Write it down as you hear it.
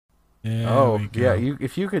There Oh we yeah, go.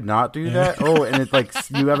 if you could not do There- that. Oh, and it like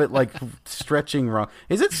you have it like stretching wrong.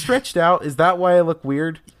 Is it stretched out? Is that why I look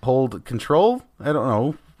weird? Hold control? I don't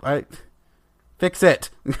know. I fix it.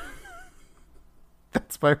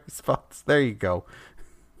 That's my response. There you go.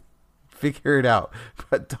 Figure it out,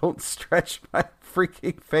 but don't stretch my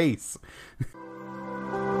freaking face.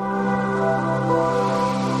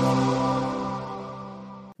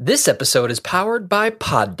 This episode is powered by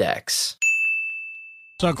Poddex.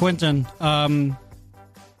 So, Quentin,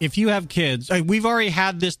 if you have kids, we've already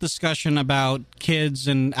had this discussion about kids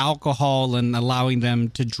and alcohol and allowing them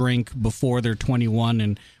to drink before they're 21,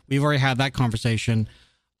 and we've already had that conversation.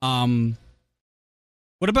 What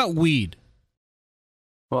about weed?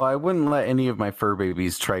 Well, I wouldn't let any of my fur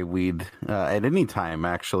babies try weed at any time.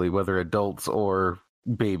 Actually, whether adults or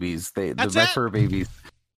babies, That's my it. fur babies.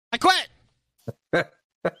 I quit.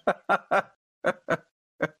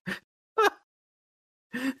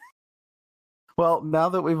 Well, now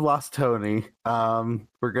that we've lost Tony,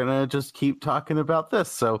 we're gonna just keep talking about this.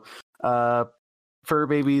 So, fur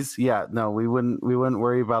babies, yeah, no, we wouldn't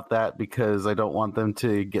worry about that because I don't want them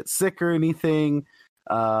to get sick or anything.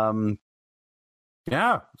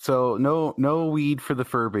 Yeah, so no weed for the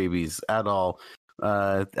fur babies at all.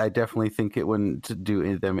 I definitely think it wouldn't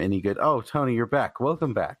do them any good. Oh, Tony, you're back.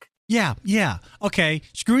 Welcome back. Yeah. Okay,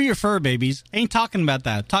 screw your fur babies. Ain't talking about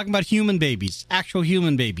that. Talking about human babies, actual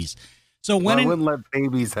human babies. So Well, I wouldn't let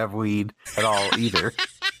babies have weed at all either.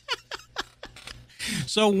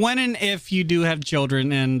 So when and if you do have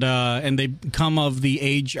children and they come of the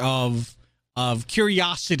age of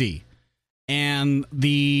curiosity and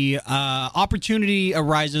the opportunity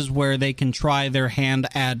arises where they can try their hand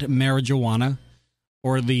at marijuana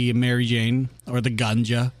or the Mary Jane or the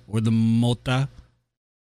ganja or the mota.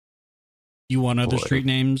 You want other Boy. street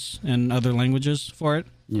names and other languages for it?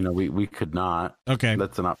 You know, we could not. Okay.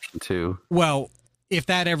 That's an option too. Well, if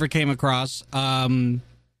that ever came across,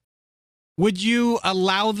 would you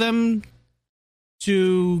allow them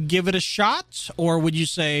to give it a shot, or would you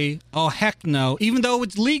say, "Oh heck no"? Even though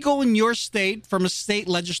it's legal in your state from a state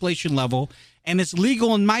legislation level, and it's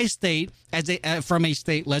legal in my state as from a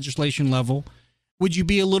state legislation level, would you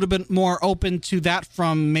be a little bit more open to that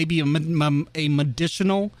from maybe a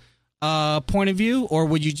medicinal point of view, or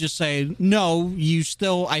would you just say no? You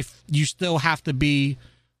still have to be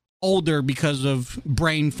older because of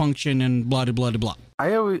brain function and blah blah blah blah.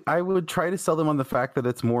 I would try to sell them on the fact that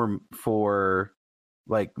it's more for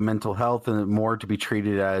like mental health and more to be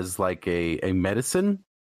treated as like a medicine,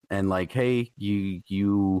 and like, hey,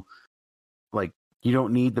 you like you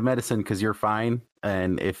don't need the medicine because you're fine.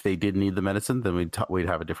 And if they did need the medicine, then we'd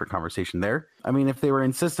have a different conversation there. I mean, if they were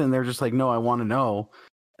insistent, they're just like, no, I want to know.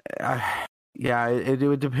 Yeah, it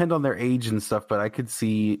would depend on their age and stuff, but I could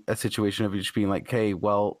see a situation of you just being like, hey,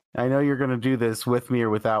 well, I know you're going to do this with me or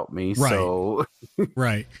without me. Right. So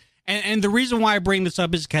Right. And the reason why I bring this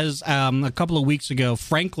up is because a couple of weeks ago,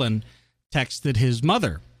 Franklin texted his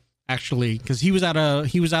mother, actually, because he was at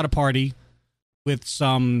a party with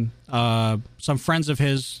some friends of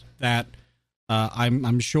his that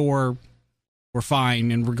I'm sure were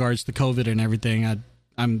fine in regards to COVID and everything.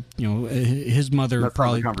 I'm his mother that's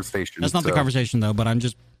probably not the conversation. that's not the conversation though, but I'm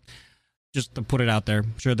just to put it out there.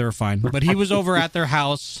 I'm sure they're fine. But he was over at their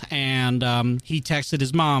house and he texted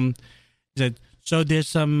his mom. He said, "So there's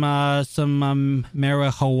some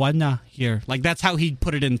marijuana here." Like that's how he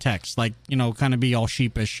put it in text. Like, kind of be all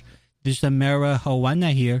sheepish. "There's some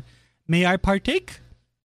marijuana here. May I partake?"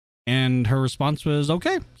 And her response was,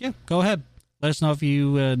 "Okay, yeah, go ahead. Let us know if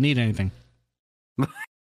you need anything."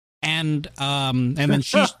 And then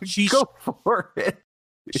she go for it.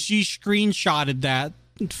 she screenshotted that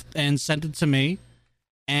and sent it to me.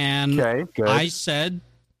 And Okay, good. I said,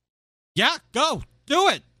 "Yeah, go do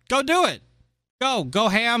it. Go do it. Go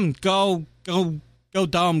ham. Go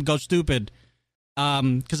dumb. Go stupid."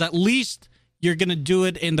 Because at least you're gonna do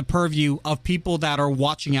it in the purview of people that are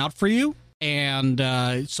watching out for you. And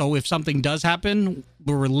so if something does happen,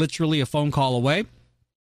 we're literally a phone call away.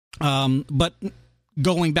 But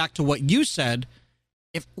going back to what you said,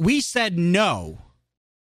 if we said no,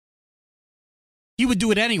 he would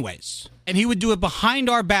do it anyways. And he would do it behind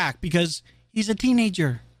our back because he's a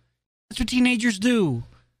teenager. That's what teenagers do.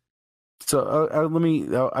 So let me.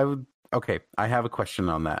 I would. Okay, I have a question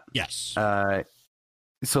on that. Yes.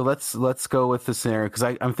 So let's go with the scenario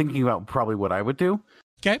because I'm thinking about probably what I would do.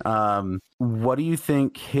 Okay. What do you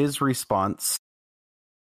think his response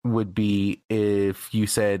would be if you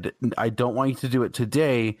said, "I don't want you to do it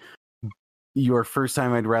today. Your first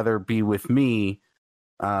time, I'd rather be with me.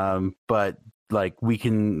 But like we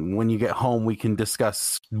can, when you get home, we can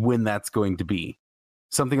discuss when that's going to be."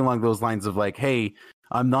 something along those lines of like, hey,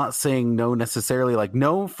 I'm not saying no necessarily, like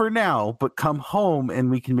no for now, but come home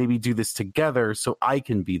and we can maybe do this together so I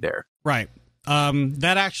can be there. Right.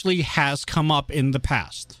 That actually has come up in the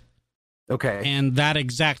past. Okay. And that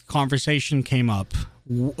exact conversation came up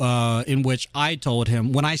in which I told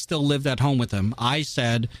him, when I still lived at home with him, I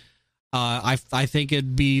said, I think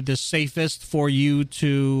it'd be the safest for you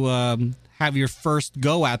to have your first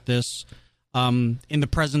go at this in the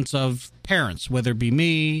presence of parents, whether it be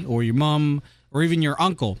me or your mom or even your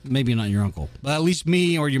uncle. Maybe not your uncle, but at least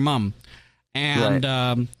me or your mom. And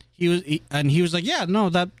right. He was like, yeah, no,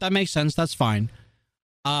 that makes sense. That's fine.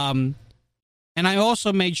 And I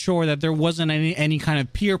also made sure that there wasn't any kind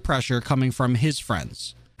of peer pressure coming from his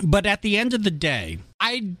friends. But at the end of the day,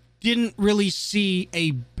 I didn't really see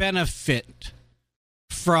a benefit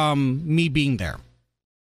from me being there.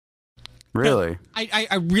 Really?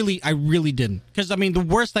 I really didn't. Because, I mean, the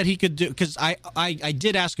worst that he could do, because I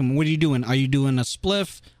did ask him, what are you doing? Are you doing a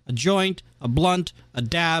spliff, a joint, a blunt, a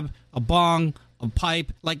dab, a bong, a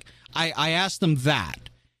pipe? Like, I asked him that.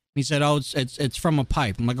 He said, oh, it's from a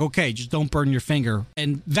pipe. I'm like, okay, just don't burn your finger.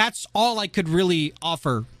 And that's all I could really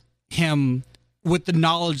offer him with the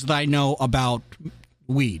knowledge that I know about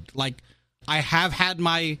weed. Like, I have had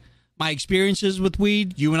my experiences with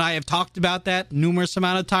weed. You and I have talked about that numerous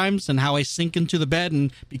amount of times and how I sink into the bed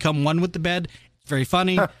and become one with the bed. It's very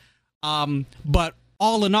funny. But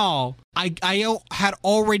all in all, I had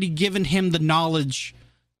already given him the knowledge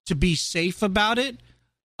to be safe about it,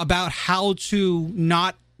 about how to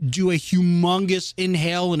not do a humongous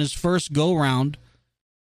inhale in his first go round,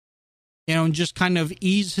 you know, and just kind of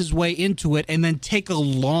ease his way into it and then take a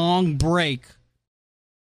long break,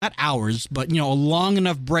 not hours, but, you know, a long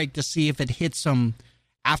enough break to see if it hits him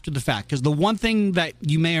after the fact. Because the one thing that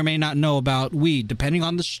you may or may not know about weed, depending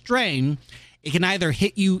on the strain, it can either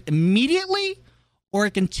hit you immediately or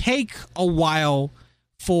it can take a while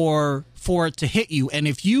for it to hit you. And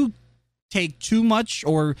if you take too much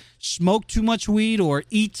or smoke too much weed or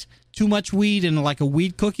eat too much weed in like a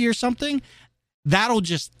weed cookie or something, that'll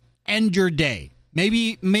just end your day.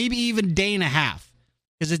 Maybe even day and a half,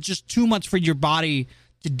 because it's just too much for your body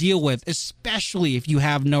to deal with, especially if you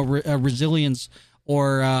have no resilience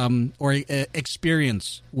or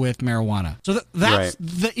experience with marijuana. So that's right.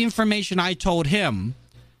 The information I told him.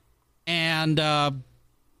 And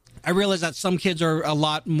I realize that some kids are a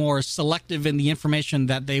lot more selective in the information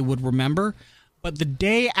that they would remember. But the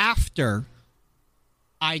day after,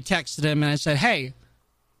 I texted him and I said, hey,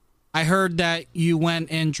 I heard that you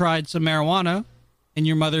went and tried some marijuana and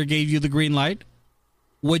your mother gave you the green light.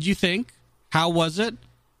 What'd you think? How was it?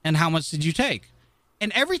 And how much did you take?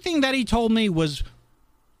 And everything that he told me was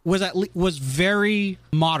very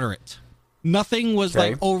moderate. Nothing was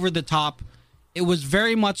like over the top. It was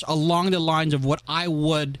very much along the lines of what I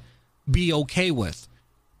would be okay with.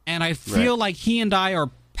 And I feel like he and I are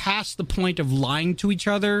past the point of lying to each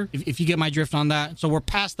other, if you get my drift on that. So we're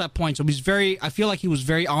past that point. So I feel like he was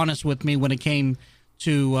very honest with me when it came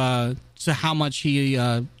to how much he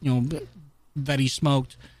that he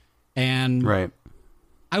smoked. And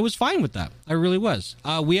I was fine with that. I really was.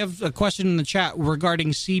 We have a question in the chat regarding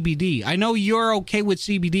CBD. I know you're okay with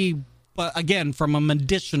CBD, but again, from a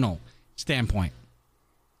medicinal standpoint.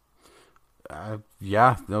 Well,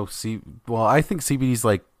 I think CBD's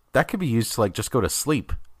like, that could be used to like just go to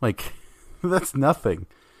sleep. Like, that's nothing.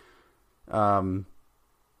 I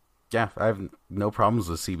have no problems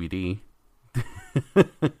with CBD.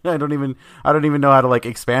 I don't even know how to like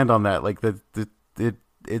expand on that. Like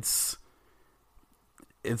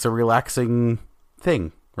it's a relaxing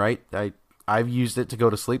thing, right? I've used it to go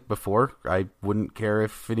to sleep before. I wouldn't care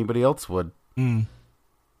if anybody else would.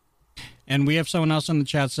 And we have someone else in the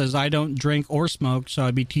chat says, I don't drink or smoke, so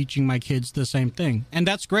I'd be teaching my kids the same thing. And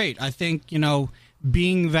that's great. I think,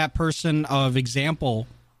 being that person of example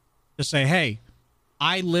to say, hey,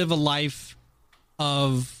 I live a life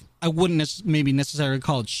of, I wouldn't maybe necessarily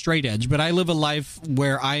call it straight edge, but I live a life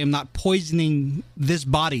where I am not poisoning this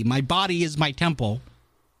body. My body is my temple,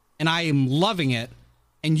 and I am loving it.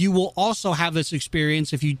 And you will also have this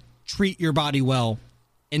experience if you treat your body well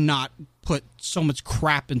and not put so much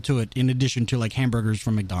crap into it in addition to like hamburgers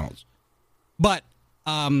from McDonald's. But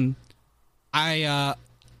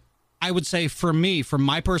I would say for me, from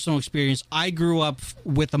my personal experience, I grew up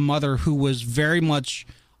with a mother who was very much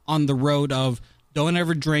on the road of don't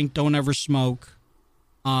ever drink, don't ever smoke.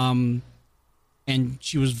 And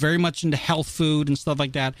she was very much into health food and stuff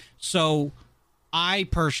like that. So I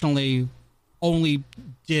personally only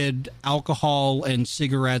did alcohol and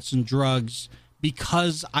cigarettes and drugs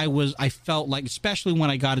because I felt like, especially when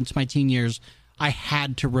I got into my teen years, I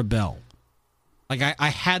had to rebel. Like I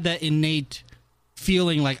had that innate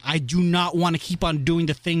feeling like I do not want to keep on doing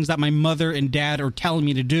the things that my mother and dad are telling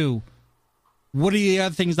me to do. What are the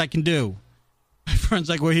other things I can do? My friend's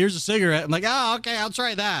like, well, here's a cigarette. I'm like, oh, okay, I'll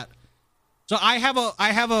try that. So I have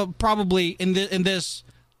a probably in this,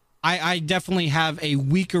 I definitely have a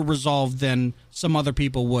weaker resolve than some other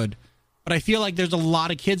people would. But I feel like there's a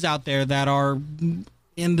lot of kids out there that are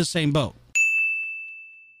in the same boat.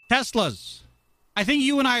 Teslas. I think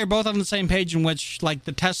you and I are both on the same page in which, like,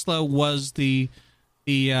 the Tesla was the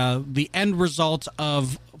end result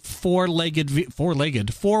of four-wheeled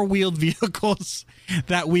vehicles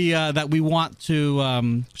that we want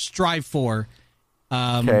to strive for.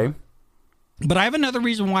 Okay. But I have another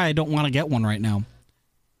reason why I don't want to get one right now.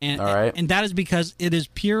 And, all right. And that is because it is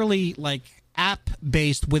purely like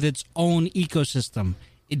app-based with its own ecosystem.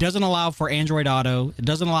 It doesn't allow for Android Auto. It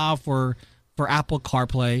doesn't allow for Apple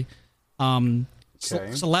CarPlay.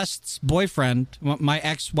 Celeste's boyfriend, my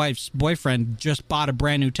ex-wife's boyfriend, just bought a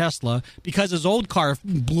brand new Tesla because his old car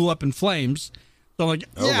blew up in flames. So I'm like,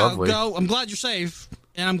 lovely. go. I'm glad you're safe,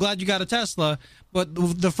 and I'm glad you got a Tesla. But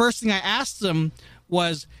the first thing I asked him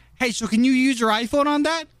was, hey, so can you use your iPhone on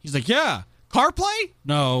that? He's like, yeah. CarPlay?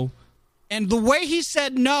 No. And the way he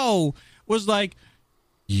said no was like,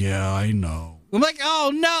 yeah, I know. I'm like,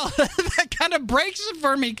 oh, no. That kind of breaks it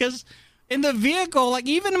for me because in the vehicle, like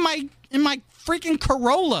even in my freaking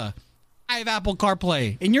Corolla, I have Apple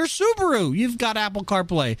CarPlay. In your Subaru, you've got Apple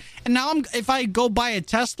CarPlay. And now if I go buy a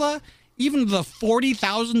Tesla, even the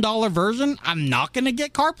 $40,000 version, I'm not going to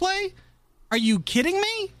get CarPlay? Are you kidding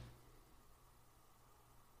me?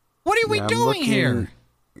 What are we doing here?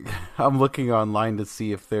 I'm looking online to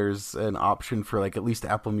see if there's an option for like at least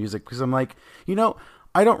Apple Music because I'm like,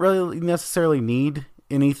 I don't really necessarily need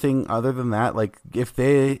anything other than that. Like if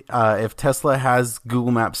Tesla has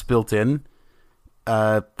Google Maps built in,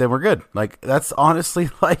 then we're good. Like that's honestly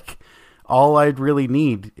like all I'd really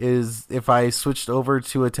need is if I switched over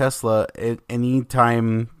to a Tesla at any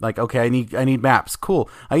time. Like, okay, I need maps. Cool.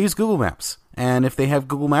 I use Google Maps, and if they have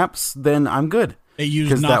Google Maps, then I'm good. They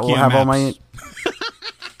use Nokia that will have maps. All my.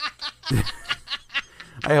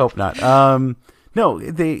 I hope not. No,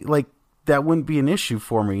 they like that wouldn't be an issue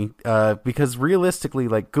for me because realistically,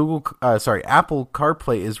 like Apple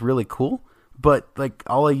CarPlay is really cool, but like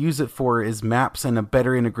all I use it for is maps and a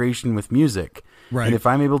better integration with music. Right. And if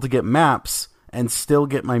I'm able to get maps and still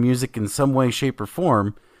get my music in some way, shape, or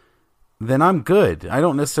form, then I'm good. I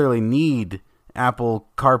don't necessarily need Apple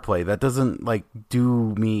CarPlay. That doesn't like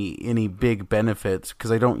do me any big benefits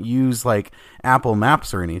because I don't use like Apple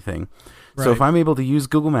Maps or anything. Right. So if I'm able to use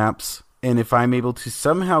Google Maps and if I'm able to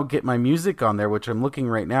somehow get my music on there, which I'm looking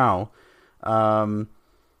right now,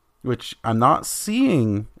 which I'm not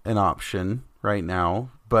seeing an option right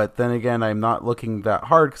now, but then again, I'm not looking that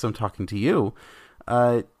hard because I'm talking to you.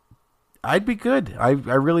 I'd be good. I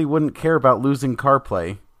really wouldn't care about losing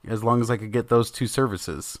CarPlay as long as I could get those two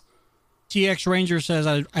services. TX Ranger says,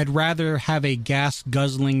 I'd rather have a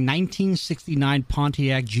gas-guzzling 1969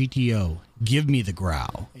 Pontiac GTO. Give me the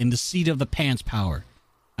growl. In the seat of the pants power.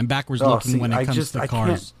 I'm backwards looking when it comes to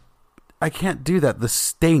cars. I can't do that. The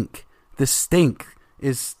stink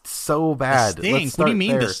is so bad. The stink? What do you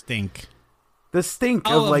mean the stink? The stink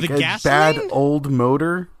of like a bad old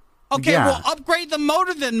motor. Okay, yeah. Well, upgrade the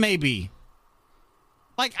motor then maybe.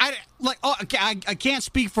 I can't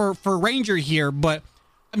speak for Ranger here, but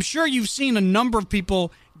I'm sure you've seen a number of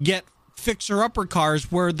people get fixer-upper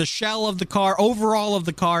cars where the shell of the car, overall of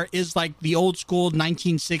the car, is like the old school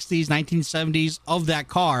 1960s, 1970s of that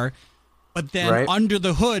car. But then under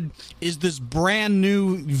the hood is this brand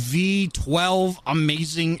new V12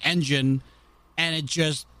 amazing engine, and it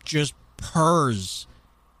just purrs,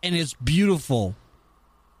 and it's beautiful.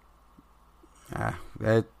 I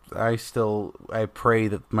pray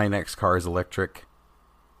that my next car is electric.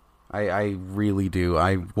 I really do.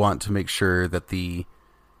 I want to make sure that the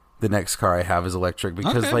next car I have is electric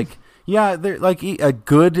because, they're like a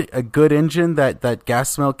good engine that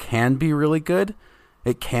gas smell can be really good.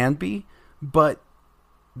 It can be, but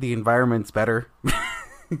the environment's better.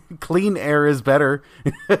 Clean air is better.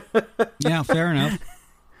 Yeah, fair enough.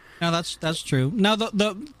 No, that's true. Now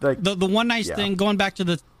the one nice thing, going back to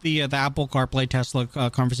the Apple CarPlay Tesla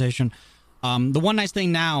conversation, the one nice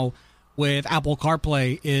thing now with Apple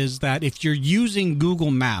CarPlay is that if you're using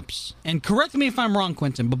Google Maps, and correct me if I'm wrong,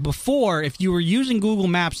 Quentin, but before, if you were using Google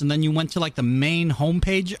Maps and then you went to like the main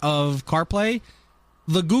homepage of CarPlay,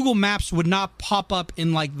 the Google Maps would not pop up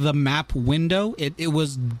in like the map window. It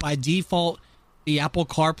was by default the Apple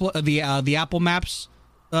CarPlay, the Apple Maps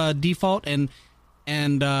default, and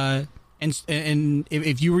and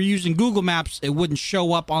if you were using Google Maps, it wouldn't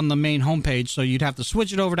show up on the main homepage, so you'd have to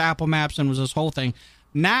switch it over to Apple Maps, and it was this whole thing.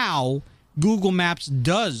 Now, Google Maps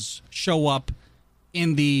does show up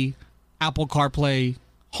in the Apple CarPlay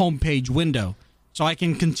homepage window. So I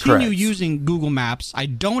can continue using Google Maps. I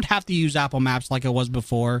don't have to use Apple Maps like I was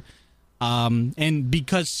before. And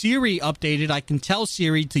because Siri updated, I can tell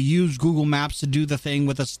Siri to use Google Maps to do the thing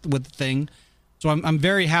with the thing. So I'm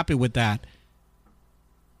very happy with that.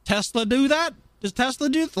 Tesla do that? Does Tesla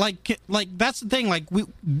do like that's the thing? Like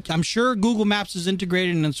I'm sure Google Maps is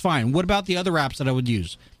integrated and it's fine. What about the other apps that I would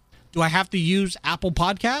use? Do I have to use Apple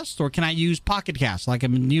Podcasts or can I use Pocket Cast like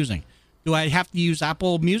I've been using? Do I have to use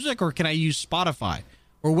Apple Music or can I use Spotify?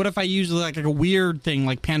 Or what if I use like a weird thing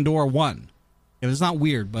like Pandora One? It's not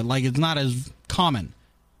weird, but like it's not as common.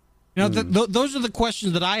 You know, those are the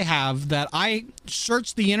questions that I have that I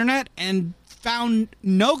searched the internet and found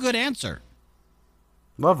no good answer.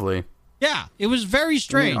 Lovely. Yeah, it was very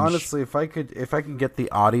strange. I mean, honestly, if I could get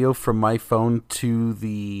the audio from my phone to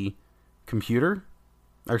the computer,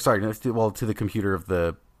 or sorry, to the computer of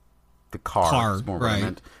the car is more what I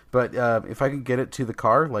meant. But if I could get it to the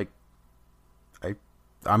car, like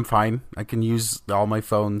I'm fine. I can use all my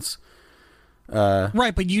phones.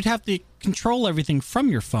 Right, but you'd have to control everything from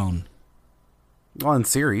your phone. Well, in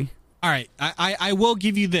Siri. All right, I will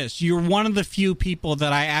give you this. You're one of the few people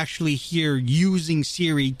that I actually hear using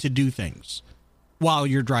Siri to do things while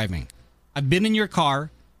you're driving. I've been in your car,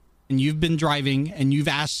 and you've been driving, and you've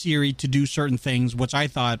asked Siri to do certain things, which I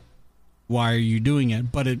thought, why are you doing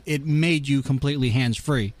it? But it made you completely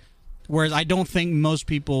hands-free. Whereas I don't think most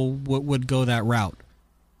people would go that route.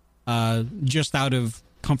 Just out of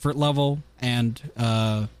comfort level and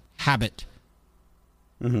habit.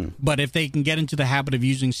 Mm-hmm. But if they can get into the habit of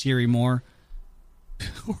using Siri more,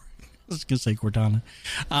 I was going to say Cortana,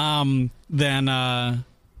 then I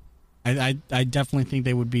definitely think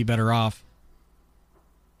they would be better off.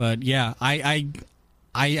 But yeah,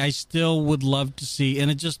 I still would love to see,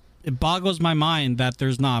 and it boggles my mind that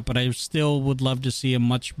there's not, but I still would love to see a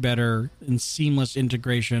much better and seamless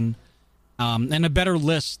integration and a better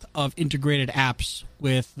list of integrated apps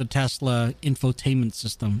with the Tesla infotainment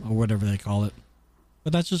system or whatever they call it.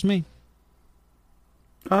 But that's just me.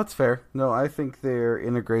 Oh, that's fair. No, I think their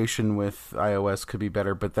integration with iOS could be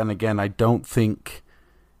better. But then again, I don't think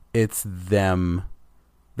it's them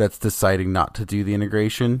that's deciding not to do the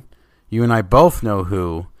integration. You and I both know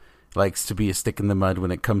who likes to be a stick in the mud when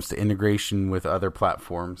it comes to integration with other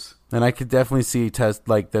platforms. And I could definitely see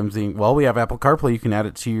them saying, well, we have Apple CarPlay, you can add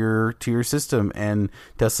it to your system. And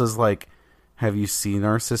Tesla's like, have you seen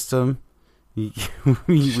our system? We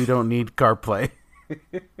don't need CarPlay.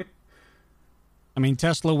 I mean,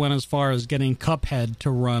 Tesla went as far as getting Cuphead to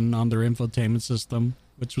run on their infotainment system,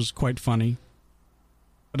 which was quite funny.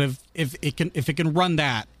 But if it can run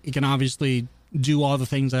that, it can obviously do all the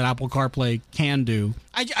things that Apple CarPlay can do.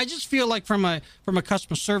 I just feel like from a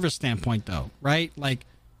customer service standpoint, though, right? Like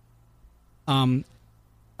when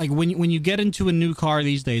you get into a new car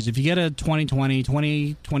these days, if you get a 2020,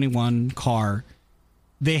 2021 car,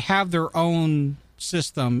 they have their own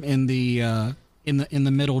system in the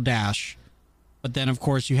middle dash. But then, of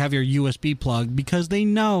course, you have your USB plug because they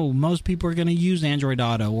know most people are going to use Android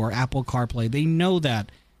Auto or Apple CarPlay. They know that,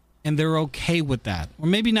 and they're okay with that. Or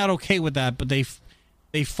maybe not okay with that, but they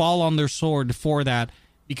fall on their sword for that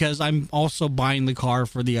because I'm also buying the car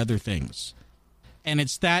for the other things. And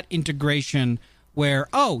it's that integration where,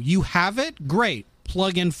 oh, you have it? Great.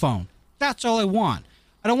 Plug-in phone. That's all I want.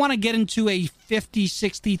 I don't want to get into a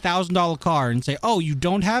 $50,000, $60,000 car and say, oh, you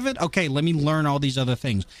don't have it? Okay, let me learn all these other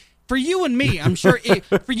things. For you and me, I'm sure it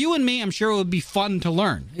would be fun to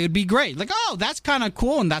learn. It would be great. Like, oh, that's kind of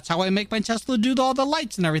cool, and that's how I make my Tesla do all the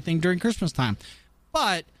lights and everything during Christmas time.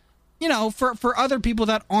 But, you know, for other people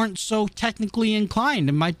that aren't so technically inclined,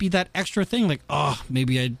 it might be that extra thing like, oh,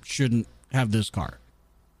 maybe I shouldn't have this car.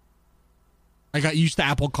 I got used to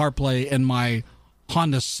Apple CarPlay in my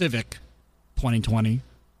Honda Civic 2020,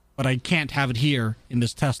 but I can't have it here in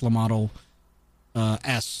this Tesla Model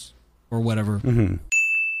S or whatever. Mm-hmm.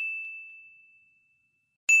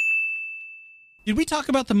 Did we talk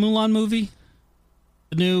about the Mulan movie?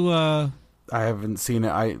 The new I haven't seen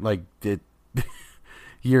it.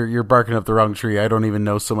 You're barking up the wrong tree. I don't even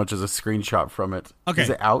know so much as a screenshot from it. Okay. Is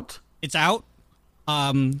it out? It's out.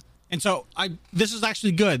 And so this is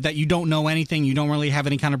actually good that you don't know anything. You don't really have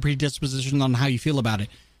any kind of predisposition on how you feel about it.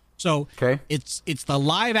 So okay. It's the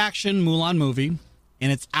live action Mulan movie,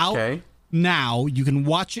 and it's out now. You can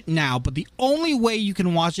watch it now, but the only way you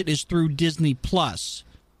can watch it is through Disney Plus.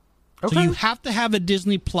 Okay. So you have to have a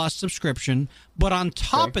Disney Plus subscription, but on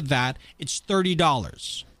top of that, it's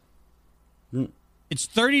 $30. It's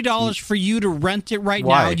 $30 for you to rent it right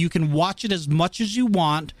Why? now. You can watch it as much as you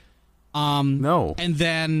want. No. And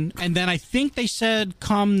then I think they said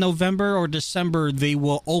come November or December they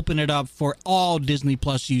will open it up for all Disney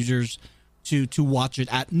Plus users to watch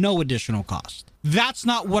it at no additional cost. That's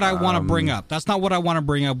not what I want to bring up. That's not what I want to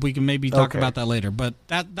bring up. We can maybe talk about that later, but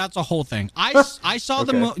that's a whole thing. I saw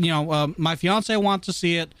the movie, my fiance wants to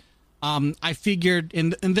see it. I figured,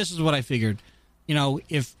 and this is what I figured.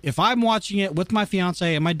 If I'm watching it with my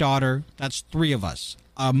fiance and my daughter, that's 3 of us.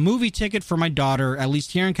 A movie ticket for my daughter, at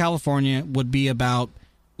least here in California, would be about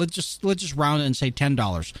let's just round it and say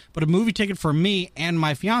 $10. But a movie ticket for me and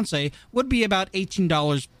my fiance would be about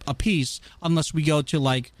 $18 a piece, unless we go to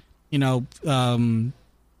the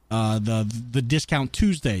Discount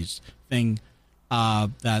Tuesdays thing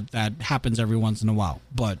that happens every once in a while.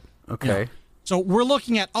 But Okay. So we're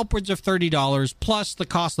looking at upwards of $30 plus the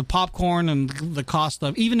cost of popcorn and the cost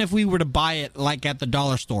of, even if we were to buy it like at the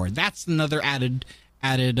dollar store, that's another added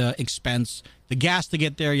expense. The gas to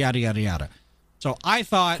get there, yada yada yada. So I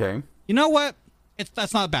thought, you know what?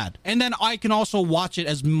 That's not bad. And then I can also watch it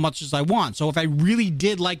as much as I want. So if I really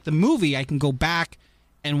did like the movie, I can go back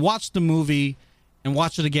and watch the movie and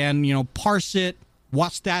watch it again. Parse it,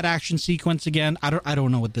 watch that action sequence again. I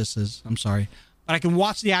don't know what this is. I'm sorry. But I can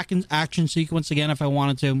watch the action sequence again if I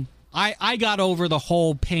wanted to. I got over the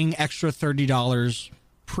whole paying extra $30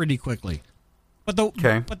 pretty quickly. But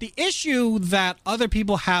the issue that other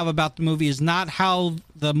people have about the movie is not how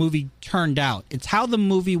the movie turned out. It's how the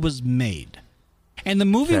movie was made. And the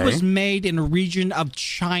movie was made in a region of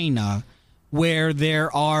China where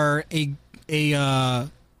there are a I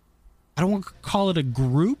don't want to call it a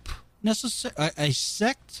group necessarily, a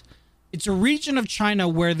sect. It's a region of China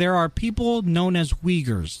where there are people known as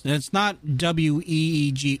Uyghurs. And it's not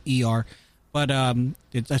Weeger, but I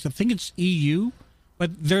think it's EU.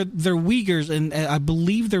 But they're Uyghurs, and I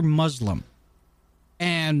believe they're Muslim.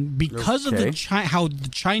 And because of how the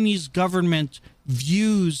Chinese government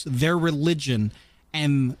views their religion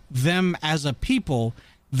and them as a people,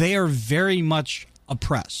 they are very much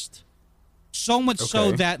oppressed. So much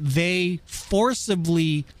so that they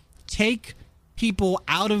forcibly take people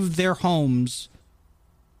out of their homes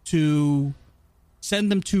to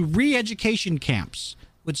send them to re-education camps,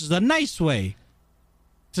 which is a nice way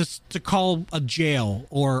to call a jail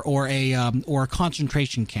or a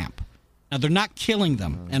concentration camp. Now they're not killing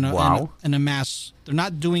them in a mass. They're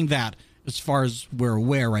not doing that as far as we're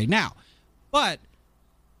aware right now. But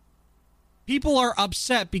people are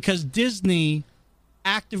upset because Disney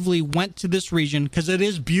actively went to this region because it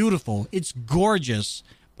is beautiful. It's gorgeous.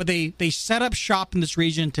 But they set up shop in this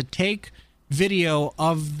region to take video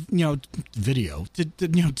of to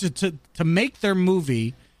make their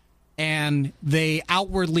movie, and they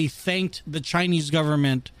outwardly thanked the Chinese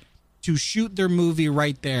government to shoot their movie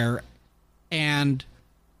right there, and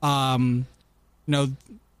there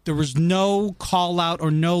was no call out or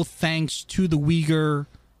no thanks to the Uyghur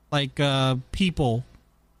people,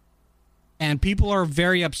 and people are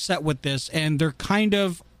very upset with this, and they're kind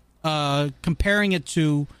of comparing it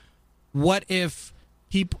to what if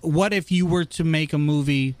you were to make a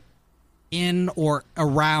movie in or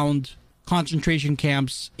around concentration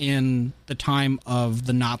camps in the time of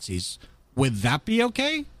the Nazis. Would that be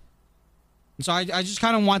okay? And so I just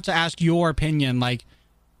kind of want to ask your opinion. Like,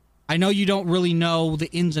 I know you don't really know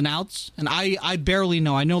the ins and outs, and I barely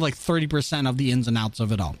know. I know like 30% of the ins and outs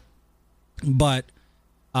of it all. But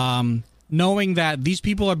knowing that these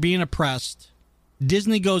people are being oppressed,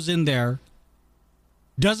 Disney goes in there,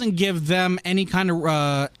 doesn't give them any kind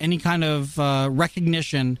of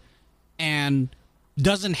recognition, and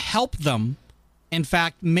doesn't help them. In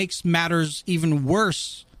fact, makes matters even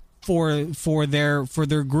worse for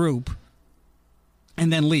their group,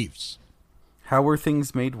 and then leaves. How were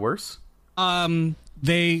things made worse?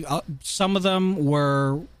 They some of them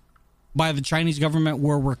were by the Chinese government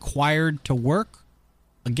were required to work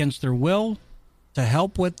against their will to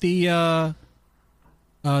help with the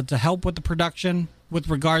production with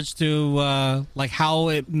regards to how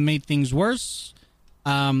it made things worse.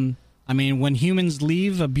 I mean, when humans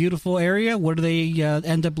leave a beautiful area, what do they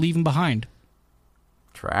end up leaving behind?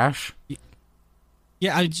 Trash.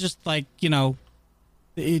 Yeah, I just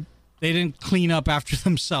they didn't clean up after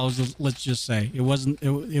themselves. Let's just say it wasn't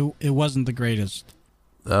the greatest.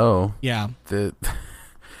 Oh yeah.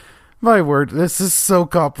 My word, this is so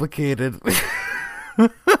complicated.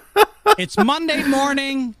 It's Monday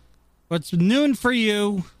morning. It's noon for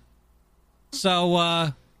you.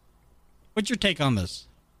 So, what's your take on this?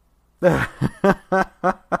 Man,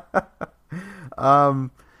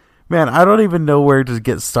 I don't even know where to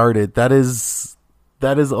get started. That is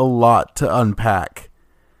that is a lot to unpack.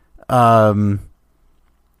 I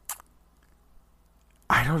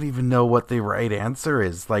don't even know what the right answer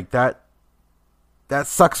is. Like that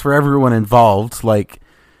sucks for everyone involved. Like,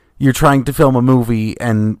 you're trying to film a movie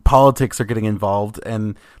and politics are getting involved.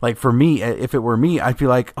 And like, for me, if it were me, I'd be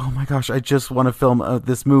like, oh my gosh, I just want to film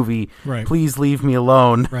this movie. Right. Please leave me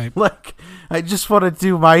alone. Right. Like, I just want to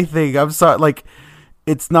do my thing. I'm sorry. Like,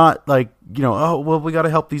 it's not like, oh, well, we got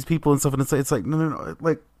to help these people and stuff. And it's like, no.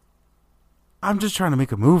 Like, I'm just trying to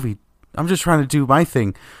make a movie. I'm just trying to do my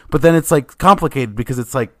thing. But then it's like complicated because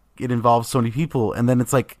it's like it involves so many people. And then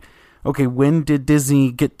it's like, okay, when did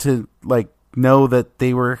Disney get to like know that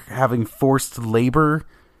they were having forced labor,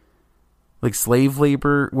 like slave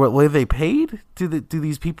labor? What were they paid? Do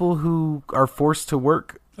these people who are forced to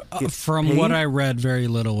work from paid? what I read, very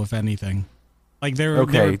little, if anything. Like they were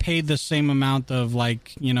paid the same amount of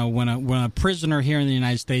like, when a prisoner here in the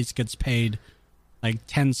United States gets paid like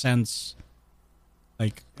 10 cents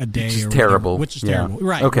like a day, which is or terrible. Which is terrible.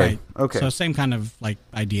 Right. Okay. Right. Okay. So same kind of like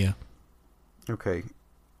idea. Okay.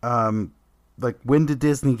 Like, when did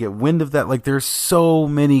Disney get wind of that? Like, there's so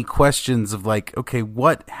many questions of like, okay,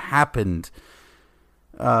 what happened?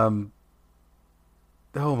 Oh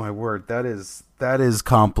my word, that is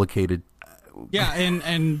complicated. Yeah,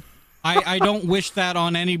 and I don't wish that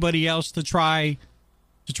on anybody else to try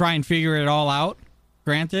and figure it all out.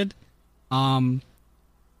 Granted, and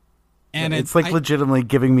it's like legitimately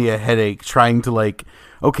giving me a headache trying to like,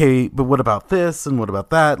 okay, but what about this and what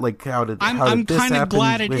about that? Like, I'm this kind of happen?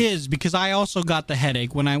 glad it is, because I also got the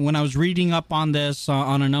headache when I was reading up on this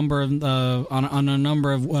on a number of on a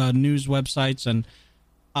number of news websites, and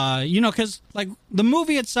because like the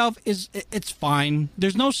movie itself it's fine.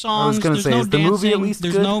 There's no songs. There's no dancing. The movie at least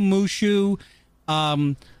there's good? No Mushu.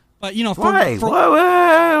 But why?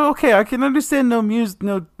 Whoa, okay, I can understand no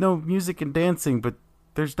music and dancing, but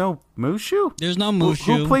there's no Mushu. There's no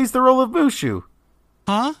Mushu. Who plays the role of Mushu?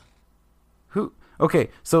 Huh? Who? Okay,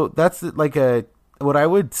 so that's like what I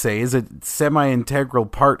would say is a semi-integral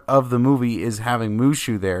part of the movie is having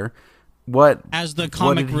Mushu there. What as the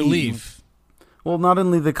comic relief? Well, not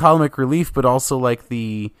only the comic relief, but also like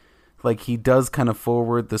he does kind of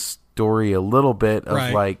forward the story a little bit of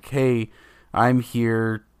right. Like, hey, I'm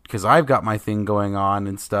here because I've got my thing going on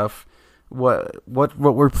and stuff. What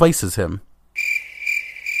replaces him?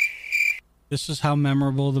 This is how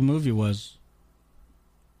memorable the movie was.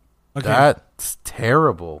 Okay. That's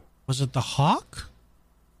terrible. Was it the Hawk?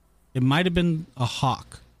 It might have been a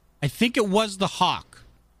Hawk. I think it was the Hawk.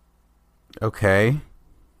 Okay.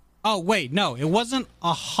 Oh, wait, no. It wasn't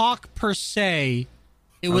a Hawk per se.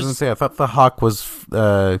 I was going to say, I thought the Hawk was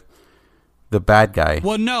the bad guy.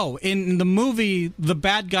 Well, no. In the movie, the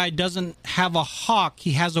bad guy doesn't have a hawk.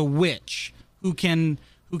 He has a witch who can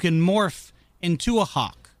morph into a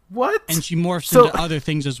hawk. What? And she morphs into other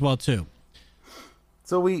things as well, too.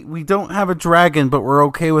 So we don't have a dragon, but we're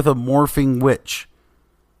okay with a morphing witch.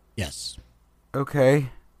 Yes. Okay.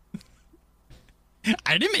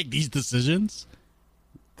 I didn't make these decisions.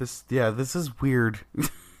 This is weird.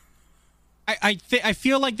 I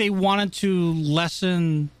feel like they wanted to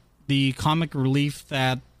lessen the comic relief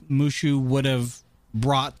that Mushu would have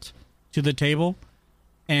brought to the table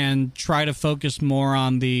and try to focus more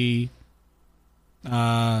on the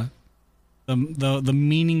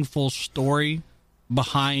meaningful story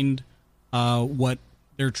behind what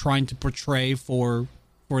they're trying to portray for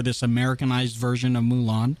this Americanized version of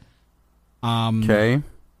Mulan. Okay.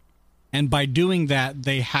 And by doing that,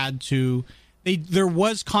 they had to. There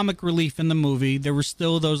was comic relief in the movie. There were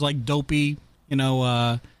still those like dopey,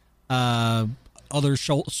 other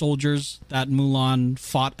soldiers that Mulan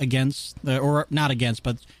fought against, or not against,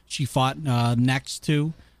 but she fought next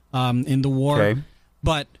to in the war. Okay.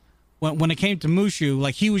 But when it came to Mushu,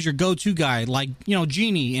 like he was your go-to guy, like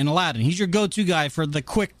Genie in Aladdin. He's your go-to guy for the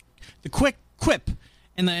quick quip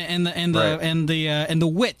and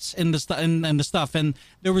the wits and the stuff. And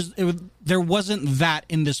there wasn't that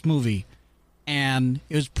in this movie. And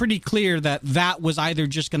it was pretty clear that was either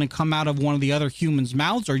just going to come out of one of the other humans'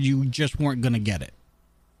 mouths, or you just weren't going to get it.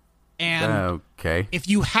 And okay, if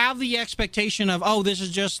you have the expectation of, oh, this is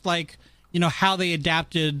just like how they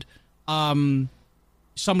adapted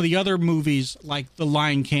some of the other movies, like The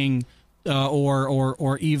Lion King,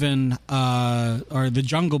 or even or The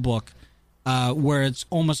Jungle Book, where it's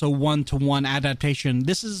almost a 1-to-1 adaptation.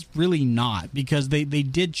 This is really not, because they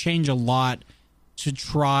did change a lot to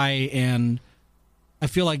try and, I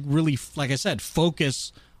feel like, really, like I said,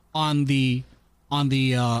 focus on the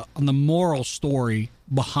moral story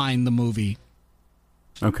behind the movie.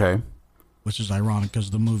 Okay. which is ironic because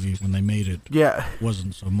the movie when they made it Yeah.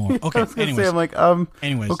 wasn't so more. Okay, I was gonna anyways, say, I'm like,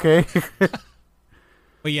 anyways, okay.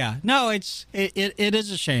 but yeah, no, it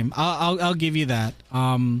is a shame. I'll give you that.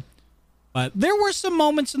 But there were some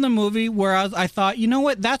moments in the movie where I thought, you know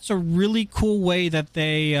what, that's a really cool way that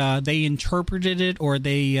they interpreted it, or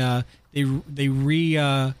they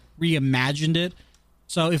reimagined it.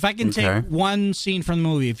 So if I can take one scene from the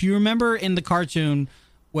movie, if you remember in the cartoon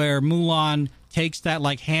where Mulan takes that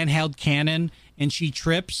like handheld cannon and she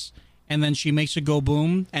trips and then she makes it go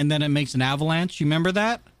boom and then it makes an avalanche. You remember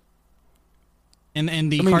that? In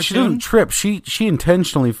the cartoon, she doesn't trip. She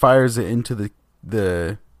intentionally fires it into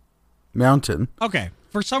the mountain. Okay.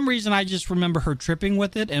 For some reason, I just remember her tripping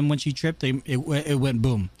with it, and when she tripped, it went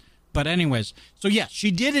boom. But anyways, so yes,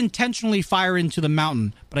 she did intentionally fire into the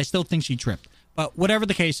mountain, but I still think she tripped. But whatever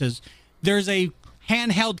the case is, there's a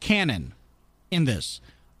handheld cannon in this.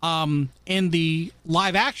 In the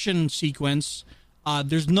live action sequence,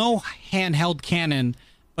 there's no handheld cannon,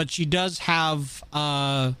 but she does have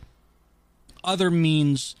other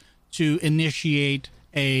means to initiate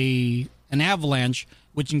an avalanche,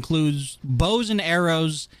 which includes bows and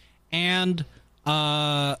arrows and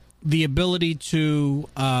the ability to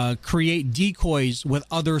create decoys with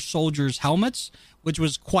other soldiers' helmets, which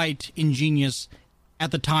was quite ingenious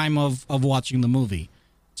at the time of watching the movie.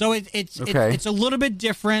 So it's a little bit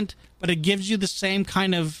different, but it gives you the same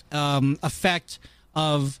kind of effect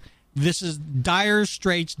of this is dire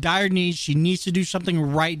straits, dire needs. She needs to do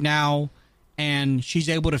something right now, and she's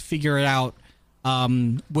able to figure it out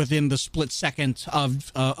within the split second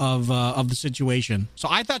of the situation. So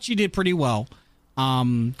I thought she did pretty well.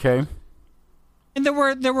 Okay. And there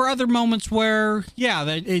were other moments where, yeah,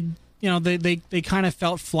 they kind of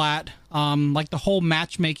felt flat. Like the whole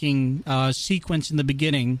matchmaking sequence in the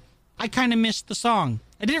beginning. I kind of missed the song.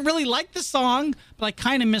 I didn't really like the song, but I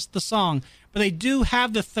kind of missed the song. But they do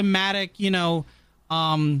have the thematic,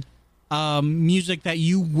 music that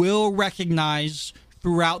you will recognize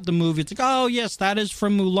throughout the movie. It's like, oh yes, that is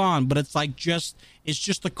from Mulan, but it's like it's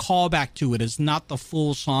just a callback to it. It's not the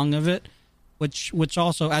full song of it, which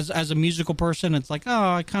also as a musical person, it's like,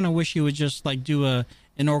 oh, I kind of wish you would just like do an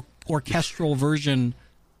orchestral version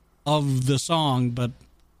of the song, but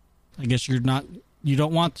I guess you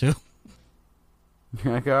don't want to.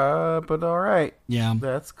 But all right. Yeah,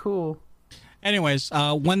 that's cool. Anyways,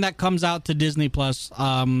 when that comes out to Disney Plus,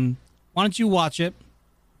 why don't you watch it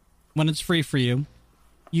when it's free for you?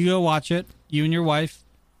 You go watch it, you and your wife,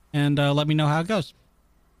 and let me know how it goes.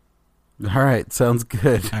 All right, sounds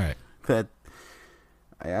good. All right. That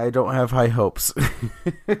I don't have high hopes.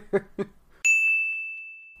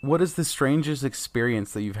 What is the strangest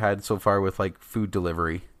experience that you've had so far with like food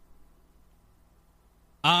delivery?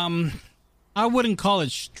 I wouldn't call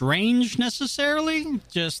it strange necessarily.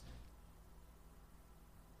 Just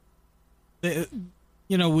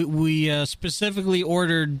we specifically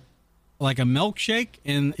ordered like a milkshake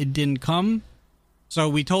and it didn't come. So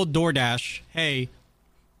we told DoorDash, hey,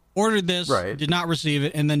 ordered this, did not receive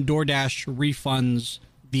it, and then DoorDash refunds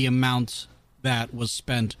the amount that was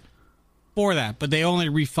spent for that. But they only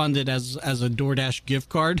refund it as a DoorDash gift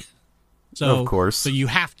card. So of course. So you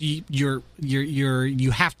have to you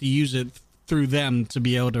have to use it through them to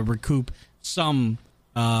be able to recoup some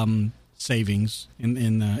savings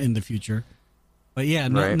in the future. But yeah,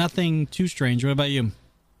 nothing too strange. What about you?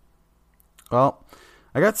 Well,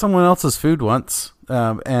 I got someone else's food once,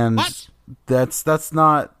 and what? That's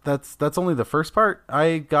only the first part.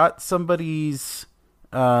 I got someone's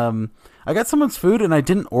food and I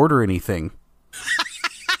didn't order anything.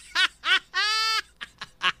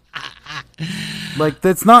 Like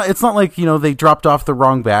it's not like, they dropped off the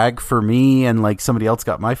wrong bag for me and like somebody else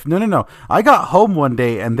got my food. No. I got home one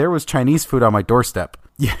day and there was Chinese food on my doorstep.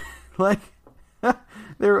 Yeah. Like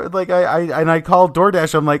they're like, I called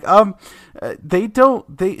DoorDash. I'm like,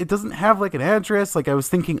 it doesn't have like an address. Like I was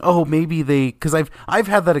thinking, oh, maybe cause I've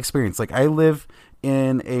had that experience. Like I live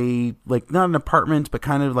in a, like not an apartment, but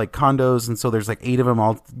kind of like condos. And so there's like 8 of them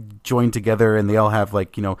all joined together and they all have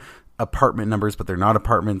like, apartment numbers, but they're not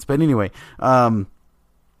apartments. But anyway, I've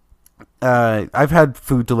had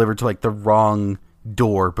food delivered to like the wrong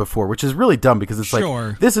door before, which is really dumb because it's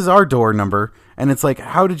like, this is our door number. And it's like,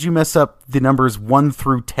 how did you mess up the numbers 1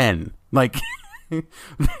 through 10? Like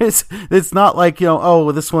it's not like,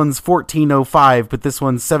 this one's 1405, but this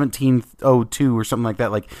one's 1702 or something like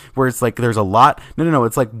that. Like where it's like, there's a lot. No.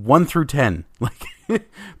 It's like 1 through 10. Like,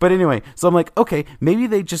 but anyway, so I'm like, okay, maybe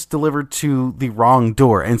they just delivered to the wrong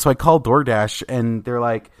door. And so I called DoorDash and they're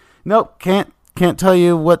like, nope, can't tell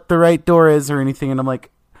you what the right door is or anything. And I'm like,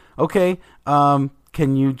 okay,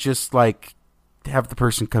 can you just like have the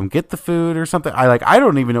person come get the food or something. I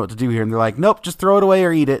don't even know what to do here. And they're like, nope, just throw it away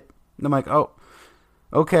or eat it. And I'm like, oh,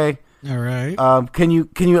 okay. All right. Can you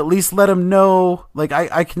at least let them know? Like,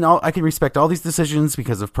 I can respect all these decisions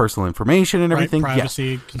because of personal information and everything. Right,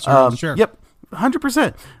 privacy concerns. Sure. Yep.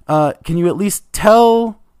 100%. Can you at least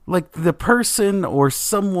tell like the person or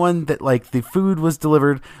someone that like the food was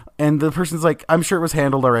delivered and the person's like, I'm sure it was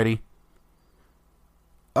handled already.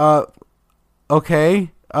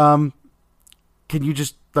 Okay. Can you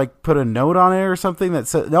just like put a note on it or something that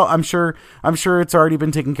says, no, I'm sure it's already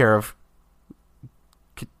been taken care of.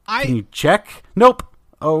 Can you check? Nope.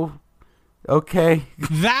 Oh, okay.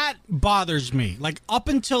 That bothers me. Like, up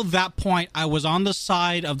until that point, I was on the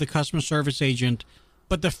side of the customer service agent,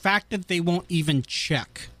 but the fact that they won't even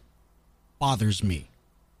check bothers me.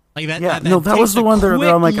 Like that. Yeah, that was the one there.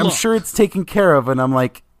 I'm like, look. I'm sure it's taken care of, and I'm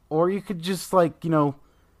like, or you could just like,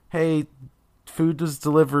 hey, food was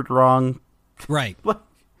delivered wrong. Right.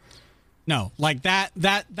 No, like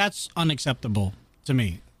that's unacceptable to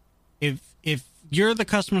me. If you're the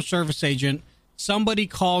customer service agent, somebody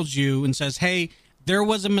calls you and says, hey, there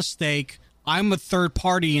was a mistake. I'm a third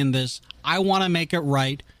party in this. I want to make it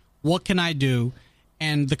right. What can I do?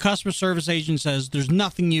 And the customer service agent says, there's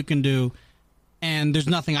nothing you can do. And there's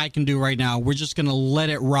nothing I can do right now. We're just going to let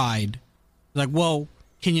it ride. Like, well,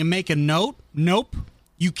 can you make a note? Nope.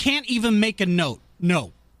 You can't even make a note.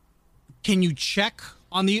 No. Can you check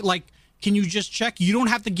on can you just check? You don't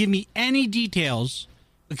have to give me any details.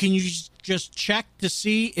 But can you just check to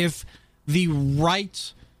see if the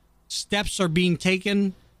right steps are being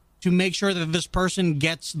taken to make sure that this person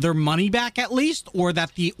gets their money back at least, or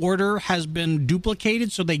that the order has been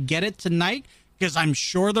duplicated so they get it tonight? Because I'm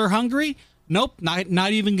sure they're hungry. Nope,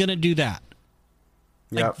 not even going to do that.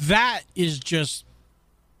 Yep. That is just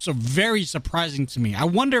so very surprising to me. I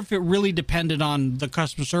wonder if it really depended on the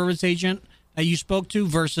customer service agent that you spoke to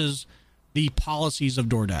versus the policies of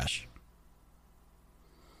DoorDash.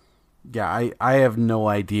 Yeah, I have no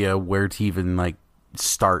idea where to even like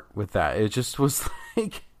start with that. It just was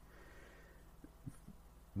like,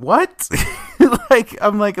 what? Like,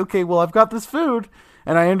 I'm like, okay, well, I've got this food,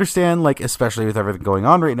 and I understand, like, especially with everything going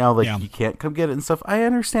on right now, like, you can't come get it and stuff. I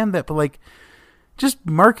understand that, but like, just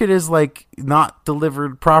mark it as like not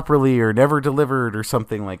delivered properly or never delivered or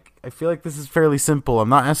something. Like, I feel like this is fairly simple. I'm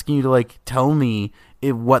not asking you to like tell me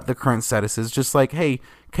what the current status is. Just like, hey,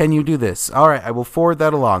 can you do this? All right, I will forward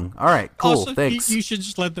that along. All right, cool, also, thanks. You should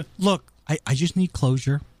just let look. I just need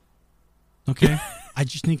closure. Okay, I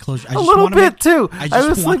just need closure. I a just little bit too. I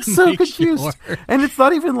was like so confused, sure. And it's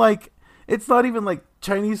not even like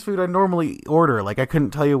Chinese food I normally order. Like, I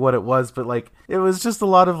couldn't tell you what it was, but like it was just a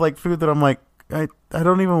lot of like food that I'm like, I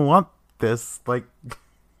don't even want this. Like,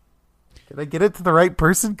 did I get it to the right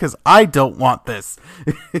person? Because I don't want this.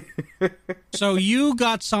 So you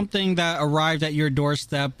got something that arrived at your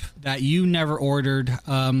doorstep that you never ordered.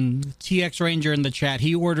 TX Ranger in the chat,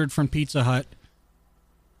 he ordered from Pizza Hut,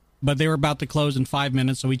 but they were about to close in 5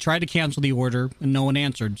 minutes. So we tried to cancel the order and no one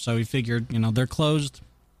answered. So he figured, they're closed,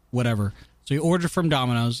 whatever. So he ordered from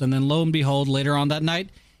Domino's, and then lo and behold, later on that night,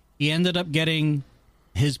 he ended up getting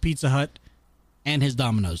his Pizza Hut and his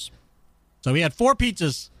Domino's. So he had 4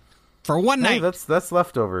 pizzas for one night. That's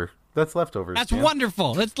leftover. That's leftovers. That's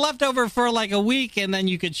wonderful. It's leftover for like a week, and then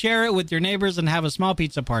you could share it with your neighbors and have a small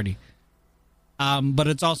pizza party. But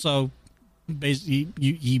it's also basically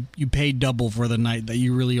you pay double for the night that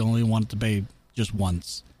you really only want to pay just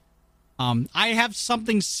once. I have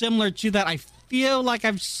something similar to that. I feel like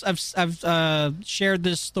I've shared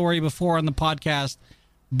this story before on the podcast,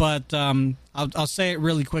 but I'll say it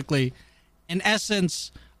really quickly. In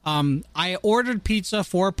essence, I ordered pizza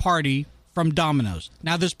for a party from Domino's.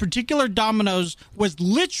 Now, this particular Domino's was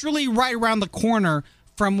literally right around the corner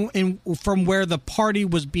from where the party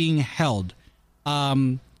was being held.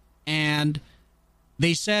 And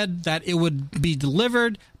they said that it would be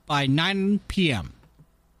delivered by 9 p.m.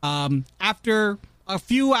 After a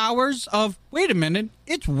few hours of, wait a minute,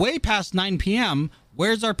 it's way past 9 p.m.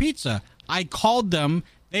 Where's our pizza? I called them.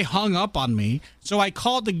 They hung up on me. So I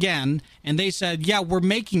called again, and they said, yeah, we're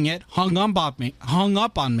making it. Hung up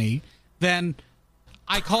on me. Then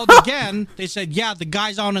I called again. They said, yeah, the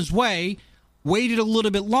guy's on his way. Waited a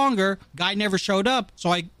little bit longer. Guy never showed up. So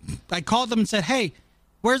I called them and said, hey,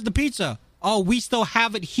 where's the pizza? Oh, we still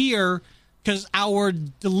have it here because our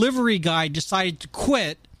delivery guy decided to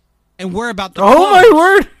quit, and we're about to close. Oh, my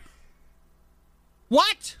word.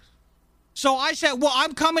 What? So I said, well,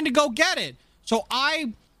 I'm coming to go get it. So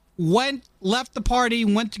I left the party,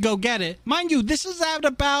 went to go get it. Mind you, this is at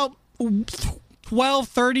about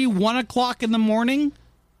 12:30, 1 o'clock in the morning.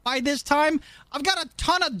 by this time, I've got a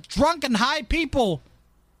ton of drunk and high people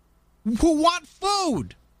who want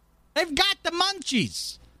food. They've got the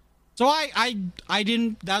munchies. So I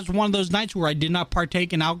didn't, that was one of those nights where I did not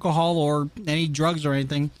partake in alcohol or any drugs or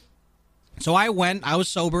anything. So I went, I was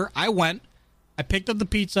sober, I picked up the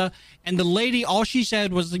pizza, and the lady, all she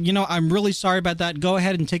said was, I'm really sorry about that. Go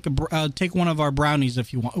ahead and take one of our brownies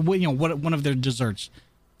if you want, one of their desserts.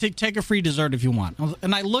 Take a free dessert if you want.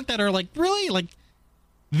 And I looked at her like, really? Like,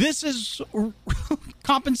 this is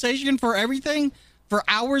compensation for everything? For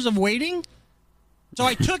hours of waiting? So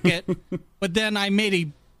I took it, but then I made a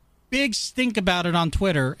big stink about it on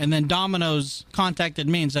Twitter, and then Domino's contacted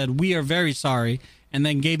me and said, we are very sorry, and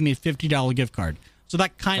then gave me a $50 gift card. So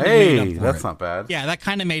that kind of made up for it. Hey, that's not bad. Yeah, that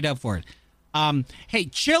kind of made up for it. Hey,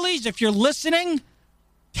 Chili's, if you're listening,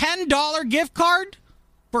 $10 gift card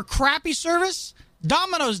for crappy service?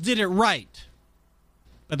 Domino's did it right.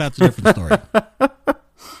 But that's a different story.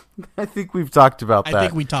 I think we've talked about that. I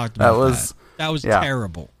think we talked about that. That was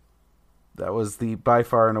terrible. That was by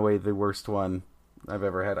far and away the worst one I've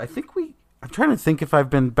ever had. I'm trying to think if I've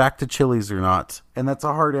been back to Chili's or not. And that's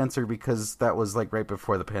a hard answer because that was like right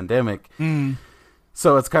before the pandemic. Mm.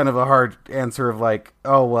 So it's kind of a hard answer of like,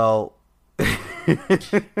 oh, well.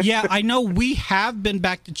 Yeah, I know we have been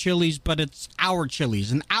back to Chili's, but it's our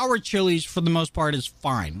Chili's. And our Chili's, for the most part, is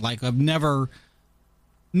fine. Like, I've never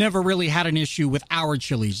really had an issue with our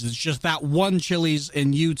Chili's. It's just that one Chili's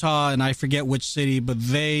in Utah, and I forget which city, but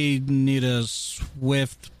they need a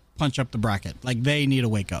swift punch up the bracket. Like, they need a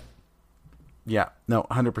wake up. Yeah, no,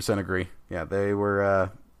 100% agree. Yeah, they were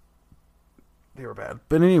bad.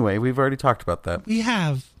 But anyway, we've already talked about that. We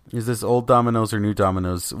have. Is this old Domino's or new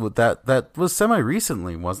Domino's? That was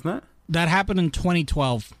semi-recently, wasn't it? That happened in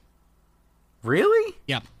 2012. Really?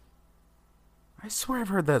 Yep. I swear I've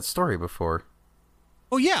heard that story before.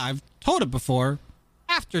 Oh, yeah, I've told it before.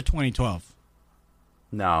 After 2012.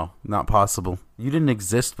 No, not possible. You didn't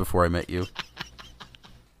exist before I met you.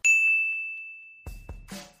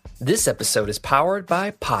 This episode is powered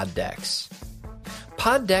by Poddex.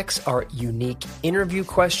 Poddex are unique interview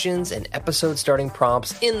questions and episode starting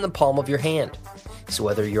prompts in the palm of your hand. So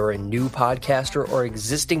whether you're a new podcaster or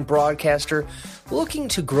existing broadcaster looking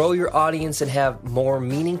to grow your audience and have more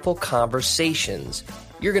meaningful conversations,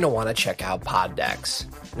 you're going to want to check out Poddex.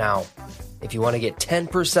 Now, if you want to get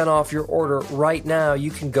 10% off your order right now, you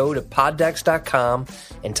can go to poddex.com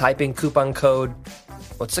and type in coupon code.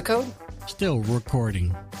 What's the code? Still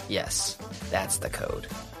recording. Yes, that's the code.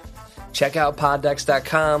 Check out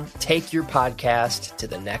poddex.com. Take your podcast to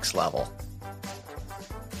the next level.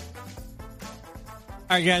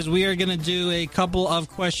 All right, guys, we are going to do a couple of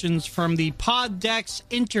questions from the Poddex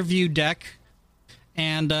interview deck.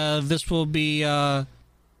 And this will be a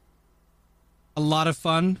lot of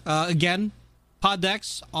fun. Again,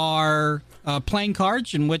 Poddex are playing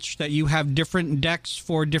cards in which that you have different decks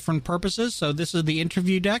for different purposes. So this is the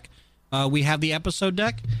interview deck. We have the episode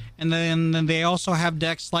deck, and then they also have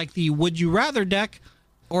decks like the Would You Rather deck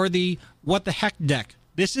or the What the Heck deck.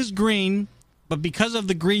 This is green, but because of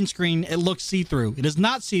the green screen, it looks see-through. It is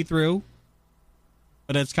not see-through,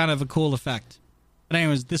 but it's kind of a cool effect. But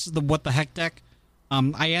anyways, this is the What the Heck deck.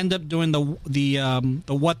 I end up doing the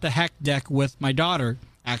What the Heck deck with my daughter,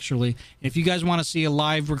 actually. If you guys want to see a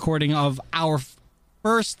live recording of our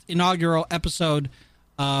first inaugural episode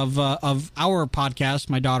of our podcast,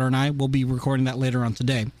 my daughter and I will be recording that later on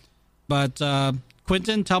today. But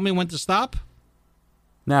Quentin, tell me when to stop.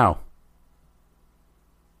 Now.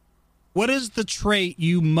 What is the trait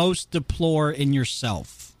you most deplore in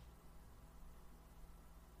yourself?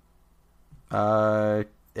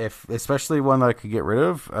 If especially one that I could get rid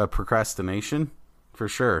of, procrastination, for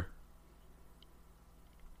sure.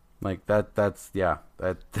 Like that's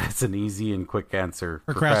an easy and quick answer.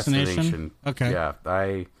 Procrastination. Okay. Yeah,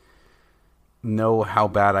 I know how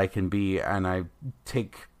bad I can be, and I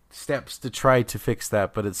take steps to try to fix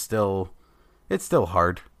that, but it's still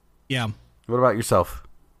hard. Yeah. What about yourself?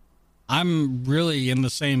 I'm really in the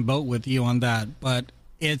same boat with you on that, but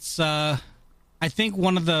it's I think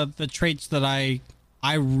one of the traits that I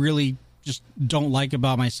really just don't like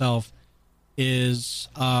about myself is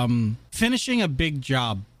finishing a big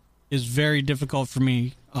job is very difficult for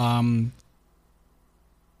me.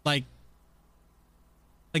 Like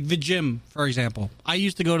the gym, for example. I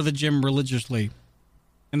used to go to the gym religiously,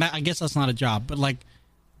 and I guess that's not a job, but like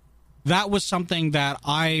that was something that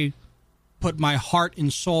I put my heart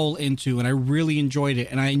and soul into, and I really enjoyed it,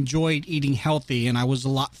 and I enjoyed eating healthy, and I was a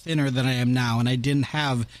lot thinner than I am now, and I didn't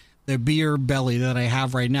have the beer belly that I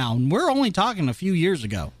have right now. And we're only talking a few years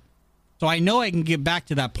ago. So I know I can get back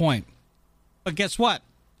to that point. But guess what?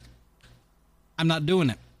 I'm not doing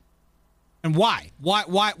it. And why?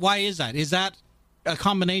 Why is that? Is that a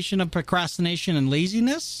combination of procrastination and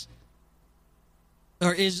laziness?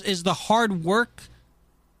 Or is the hard work,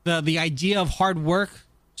 the idea of hard work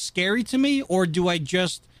scary to me? Or do I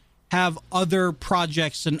just have other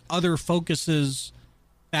projects and other focuses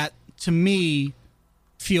that, to me,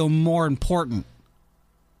 feel more important?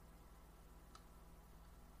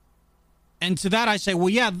 And to that I say, well,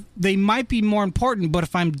 yeah, they might be more important, but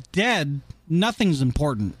if I'm dead, nothing's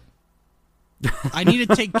important. I need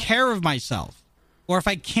to take care of myself. Or if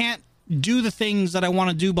I can't do the things that I want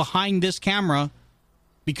to do behind this camera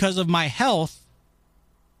because of my health,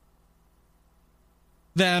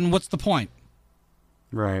 then what's the point?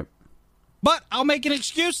 Right. But I'll make an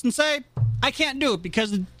excuse and say, I can't do it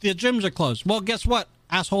because the gyms are closed. Well, guess what,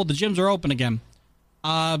 asshole? The gyms are open again.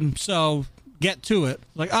 So get to it.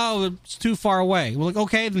 Like, oh, it's too far away. Well, like,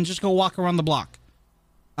 okay, then just go walk around the block.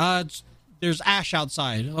 There's ash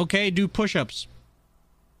outside. Okay, do push-ups.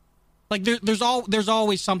 Like, there's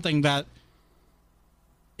always something that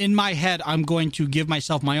in my head I'm going to give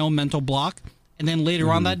myself my own mental block, and then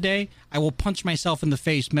later on that day I will punch myself in the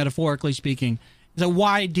face, metaphorically speaking. So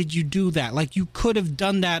why did you do that? Like, you could have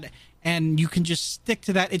done that, and you can just stick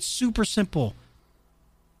to that. It's super simple.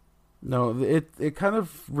 No, it kind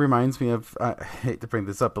of reminds me of, I hate to bring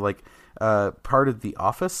this up, but like part of The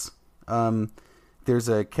Office. There's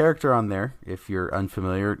a character on there, if you're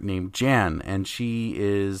unfamiliar, named Jan, and she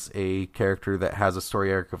is a character that has a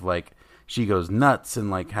story arc of like she goes nuts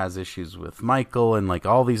and like has issues with Michael and like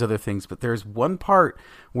all these other things. But there's one part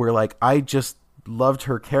where like I just loved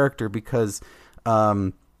her character because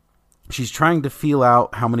she's trying to feel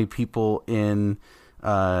out how many people in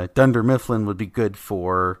Dunder Mifflin would be good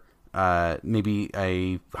for maybe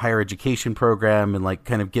a higher education program and like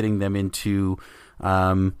kind of getting them into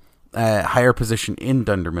a higher position in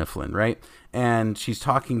Dunder Mifflin, right? And she's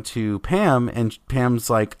talking to Pam, and Pam's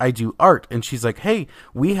like, I do art. And she's like, hey,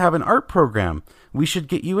 we have an art program. We should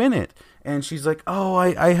get you in it. And she's like, oh,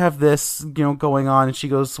 I have this, going on. And she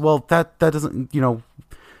goes, well, that doesn't,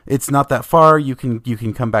 it's not that far. You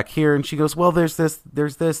can come back here. And she goes, well, there's this.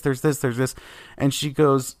 And she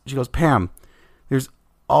goes, Pam, there's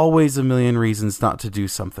always a million reasons not to do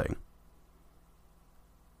something.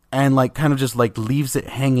 And like kind of just like leaves it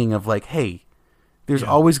hanging of like, hey, there's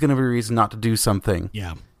always going to be a reason not to do something.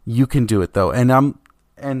 Yeah. You can do it though. And I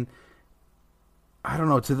don't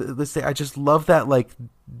know, to this day, I just love that, like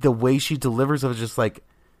the way she delivers of it, just like,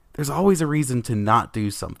 there's always a reason to not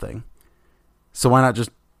do something. So why not just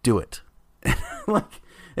do it? Like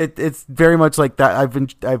it's very much like that.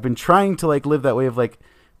 I've been trying to like live that way of like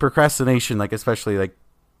procrastination, like especially like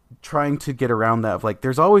trying to get around that of like,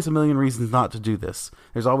 there's always a million reasons not to do this.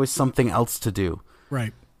 There's always something else to do.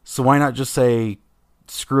 Right. So why not just say,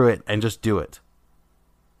 screw it and just do it?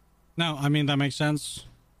 No, I mean, that makes sense.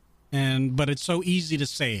 But it's so easy to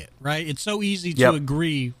say it, right? It's so easy to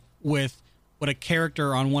agree with what a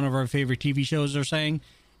character on one of our favorite TV shows are saying.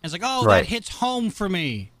 And it's like, oh, that hits home for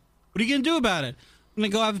me. What are you going to do about it? I'm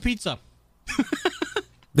going to go have a pizza.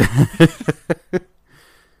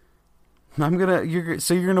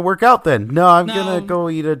 You're gonna work out then? No, I'm gonna go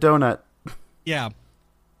eat a donut. Yeah.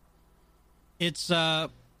 It's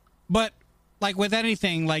but like with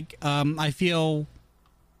anything, like I feel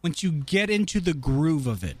once you get into the groove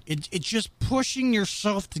of it, it's just pushing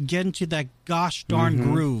yourself to get into that gosh darn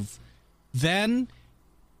groove. Then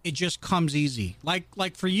it just comes easy.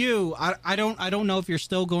 Like for you, I don't know if you're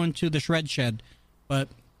still going to the shred shed, but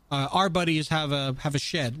our buddies have a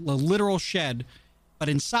shed, a literal shed, but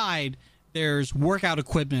inside there's workout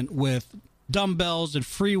equipment with dumbbells and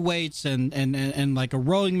free weights and like a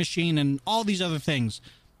rowing machine and all these other things.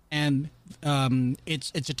 And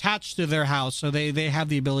it's attached to their house, so they have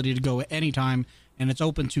the ability to go at any time, and it's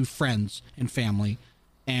open to friends and family.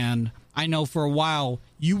 And I know for a while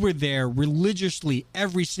you were there religiously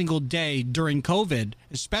every single day during COVID,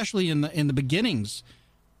 especially in the beginnings.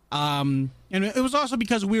 And it was also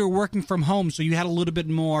because we were working from home, so you had a little bit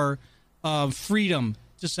more freedom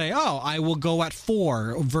to say, oh, I will go at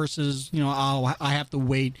 4 versus, I have to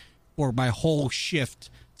wait for my whole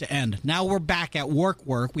shift to end. Now we're back at work.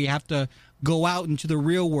 We have to go out into the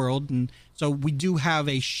real world. And so we do have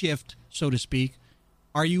a shift, so to speak.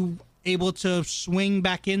 Are you able to swing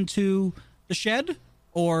back into the shed,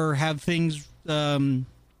 or have things kind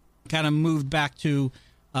of moved back to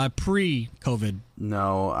pre-COVID?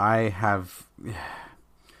 No, I have...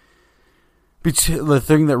 The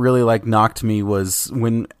thing that really like knocked me was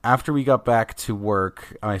when after we got back to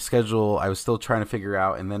work, my schedule I was still trying to figure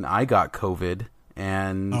out, and then I got COVID,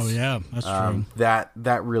 and oh yeah, that's true.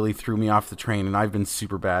 That really threw me off the train, and I've been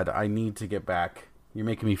super bad. I need to get back You're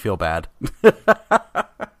making me feel bad.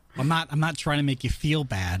 I'm not trying to make you feel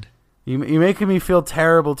bad. You're making me feel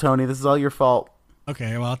terrible, Tony. This is all your fault.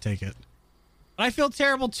 Okay, well, I'll take it. But I feel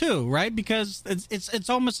terrible too, right? Because it's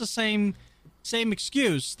almost the same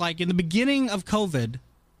excuse. Like in the beginning of COVID,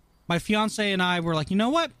 my fiance and I were like, you know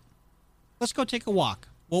what? Let's go take a walk.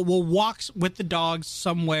 We'll walk with the dogs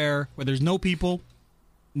somewhere where there's no people.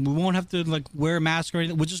 We won't have to like wear a mask or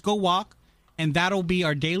anything. We'll just go walk, and that'll be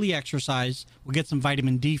our daily exercise. We'll get some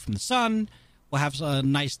vitamin D from the sun. We'll have a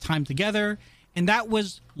nice time together, and that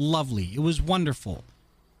was lovely. It was wonderful.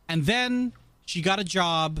 And then she got a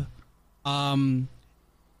job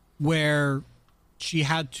where she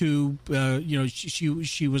had to,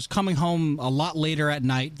 she was coming home a lot later at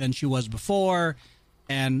night than she was before.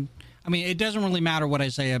 And, I mean, it doesn't really matter what I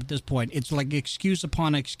say at this point. It's like excuse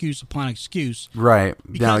upon excuse upon excuse. Right.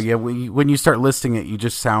 Now, yeah, when you start listing it, you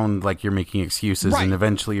just sound like you're making excuses, Right. and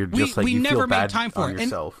eventually you're just we you never feel bad made time for on it.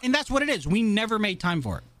 yourself. And that's what it is. We never made time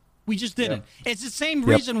for it. We just didn't. It's the same Yep.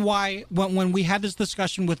 reason why when we had this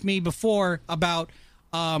discussion with me before about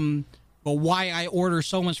why I order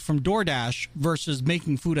so much from DoorDash versus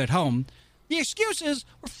making food at home. The excuse is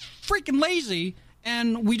we're freaking lazy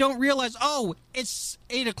and we don't realize, oh, it's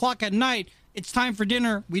 8:00 at night. It's time for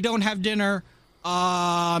dinner. We don't have dinner.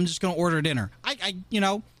 I'm just going to order dinner.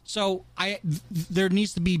 There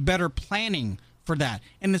needs to be better planning for that.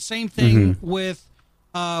 And the same thing with,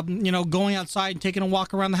 going outside and taking a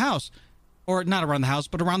walk around the house. Or not around the house,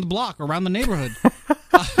 but around the block, around the neighborhood.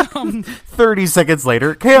 30 seconds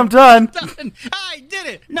later, okay, I'm done. I did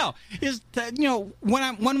it. No,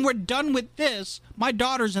 when we're done with this, my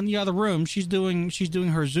daughter's in the other room. She's doing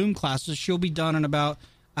her Zoom classes. She'll be done in about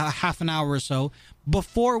half an hour or so.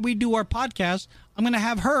 Before we do our podcast, I'm gonna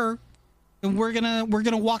have her, and we're gonna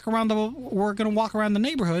walk around the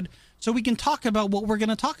neighborhood so we can talk about what we're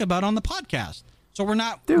gonna talk about on the podcast. So we're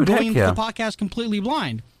not going into the podcast completely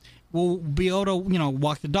blind. We'll be able to,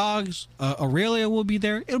 walk the dogs. Aurelia will be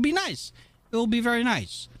there. It'll be nice. It'll be very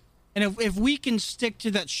nice. And if we can stick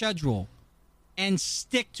to that schedule and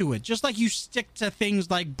stick to it, just like you stick to things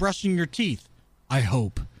like brushing your teeth, I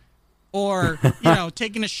hope. Or,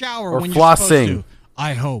 taking a shower or when flossing. you're supposed to,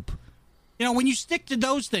 I hope. When you stick to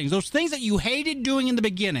those things that you hated doing in the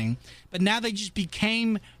beginning, but now they just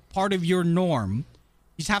became part of your norm,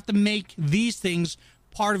 you just have to make these things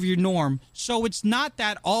part of your norm. So it's not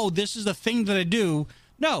that, oh, this is the thing that I do.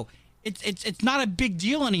 No, it's not a big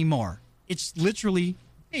deal anymore. It's literally,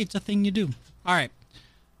 hey, it's a thing you do. All right.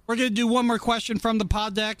 We're going to do one more question from the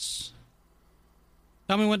Poddex.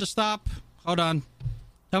 Tell me when to stop. Hold on.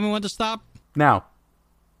 Tell me when to stop. Now.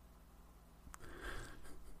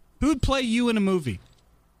 Who'd play you in a movie?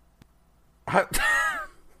 I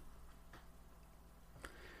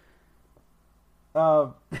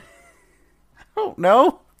don't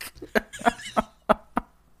know.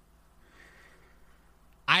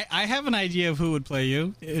 I have an idea of who would play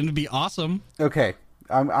you. It'd be awesome. Okay.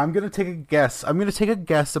 I'm gonna take a guess. I'm gonna take a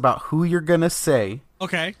guess about who you're gonna say.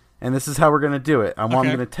 Okay. And this is how we're gonna do it. I'm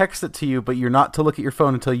gonna text it to you, but you're not to look at your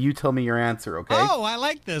phone until you tell me your answer. Okay? Oh, I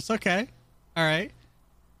like this. Okay. All right.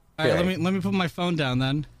 All right. Okay. Let me put my phone down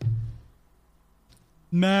then.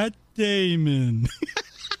 Matt Damon.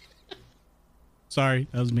 Sorry,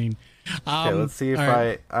 that was mean. Okay, let's see if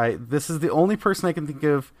all I this is the only person I can think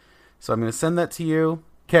of, so I'm going to send that to you.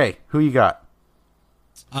 Okay, who you got?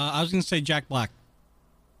 I was going to say Jack Black.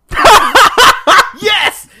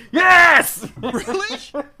 Yes! Yes! Really?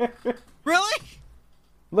 Really?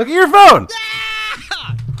 Look at your phone.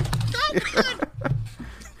 Yeah!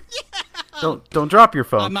 So good. Don't drop your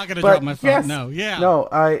phone. I'm not going to drop my phone. Yes, No, yeah. No,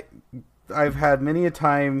 I've had many a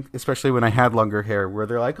time, especially when I had longer hair, where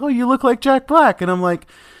they're like, "Oh, you look like Jack Black," and I'm like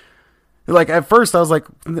at first I was like,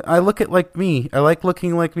 I look at like me. I like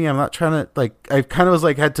looking like me. I'm not trying to I kind of was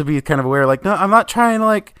like had to be kind of aware like, no, I'm not trying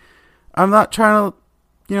to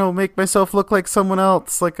make myself look like someone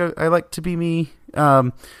else. Like I like to be me.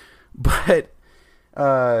 Yeah,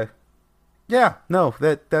 no,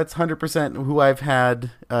 that's 100% who I've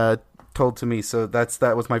had told to me. So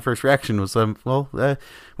that was my first reaction was when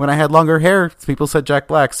I had longer hair, people said Jack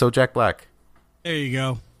Black, so Jack Black. There you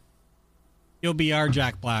go. You'll be our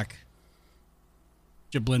Jack Black.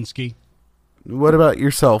 Jablinski. What about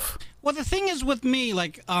yourself? Well, the thing is with me,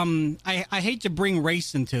 I hate to bring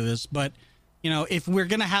race into this, but, if we're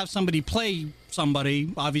going to have somebody play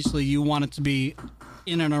somebody, obviously you want it to be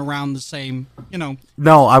in and around the same,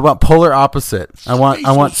 No, I want polar opposite. I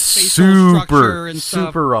want structure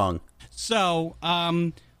super wrong. So,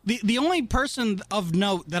 the only person of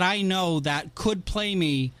note that I know that could play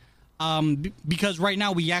me, because right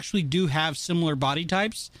now we actually do have similar body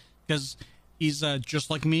types, because He's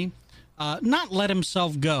just like me. Not let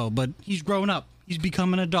himself go, but he's grown up. He's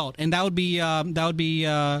become an adult, and that would be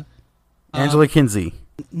Angela Kinsey.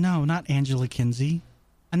 No, not Angela Kinsey.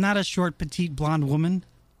 I'm not a short, petite, blonde woman.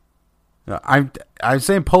 I'm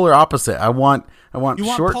saying polar opposite. I want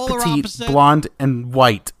short, petite, opposite? blonde, and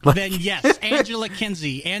white. Then yes, Angela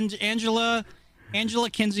Kinsey. Angela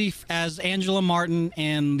Kinsey as Angela Martin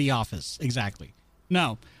in The Office. Exactly.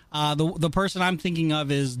 No, the person I'm thinking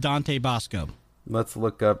of is Dante Bosco. Let's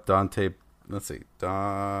look up Dante. Let's see,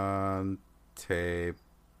 Dante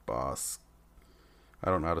Bosco. I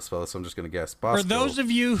don't know how to spell this, so I'm just going to guess. Bosco. For those of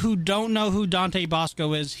you who don't know who Dante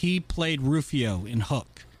Bosco is, he played Rufio in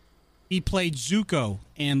Hook. He played Zuko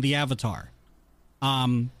in The Avatar.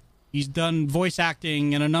 He's done voice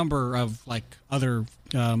acting in a number of other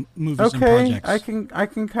movies and projects. I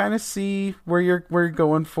can kind of see where you're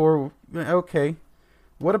going for. Okay,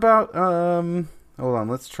 what about Hold on,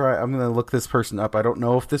 let's try. I'm going to look this person up. I don't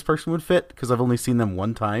know if this person would fit because I've only seen them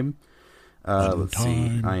one time. Let's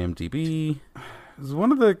see, IMDb. This is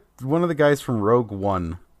one of the guys from Rogue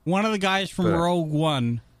One. One of the guys from Rogue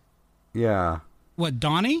One. Yeah. What,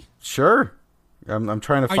 Donnie? Sure. I'm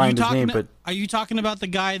trying to find his name, but are you talking about the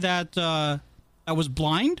guy that was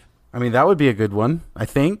blind? I mean, that would be a good one. I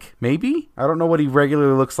think maybe. I don't know what he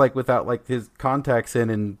regularly looks like without his contacts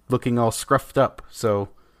in and looking all scruffed up. So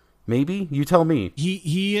maybe you tell me.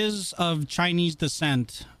 He is of Chinese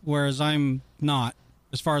descent, whereas I'm not,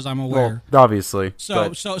 as far as I'm aware. Well, obviously. So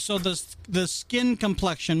the skin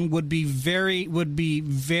complexion would be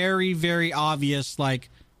very, very obvious. Like,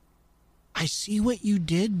 I see what you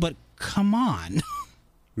did, but come on.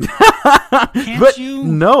 Can't you?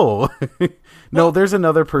 No. No, there's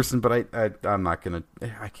another person, but I'm not going to...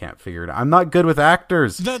 I can't figure it out. I'm not good with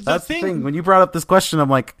actors. That's the thing. When you brought up this question, I'm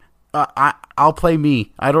like, I'll play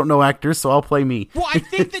me. I don't know actors, so I'll play me. Well, I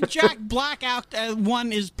think the Jack Black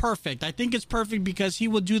one is perfect. I think it's perfect because he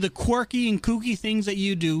will do the quirky and kooky things that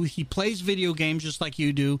you do. He plays video games just like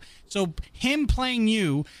you do. So him playing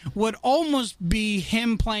you would almost be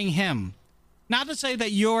him playing him. Not to say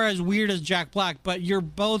that you're as weird as Jack Black, but you're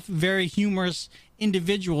both very humorous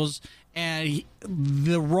individuals, and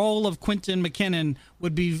the role of Quentin McKinnon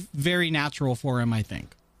would be very natural for him, I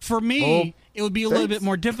think. For me, it would be a little bit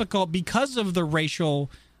more difficult because of the racial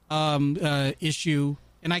issue,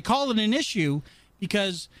 and I call it an issue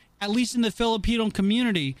because, at least in the Filipino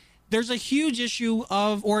community, there's a huge issue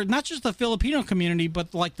of, or not just the Filipino community,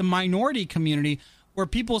 but like the minority community, where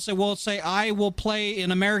people say, well, I will play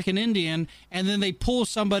an American Indian, and then they pull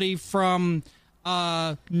somebody from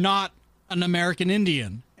not an American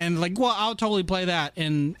Indian. And like, well, I'll totally play that,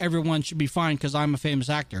 and everyone should be fine because I'm a famous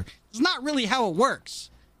actor. It's not really how it works.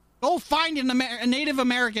 Go find a Native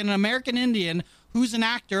American, an American Indian, who's an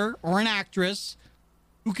actor or an actress,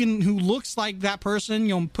 who looks like that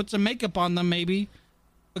person, put some makeup on them maybe,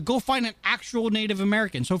 but go find an actual Native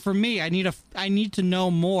American. So for me, I need to know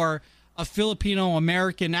more of Filipino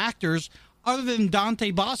American actors other than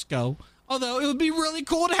Dante Bosco, although it would be really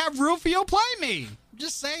cool to have Rufio play me. I'm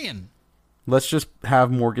just saying. Let's just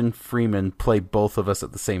have Morgan Freeman play both of us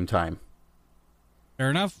at the same time. Fair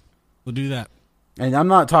enough. We'll do that. And I'm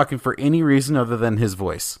not talking for any reason other than his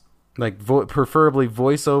voice. Like, preferably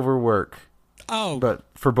voiceover work. Oh. But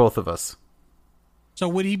for both of us. So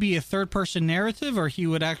would he be a third-person narrative, or he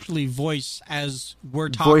would actually voice as we're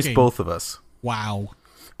talking? Voice both of us. Wow.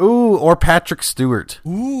 Ooh, or Patrick Stewart.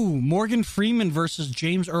 Ooh, Morgan Freeman versus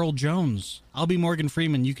James Earl Jones. I'll be Morgan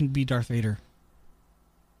Freeman. You can be Darth Vader.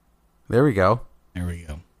 There we go. There we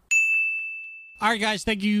go. All right, guys,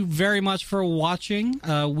 thank you very much for watching.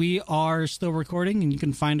 We are still recording, and you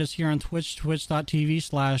can find us here on Twitch,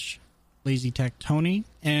 twitch.tv/LazyTechTony.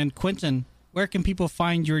 And Quentin, where can people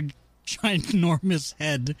find your ginormous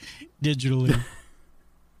head digitally?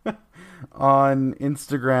 On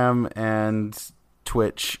Instagram and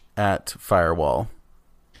Twitch at Firewall.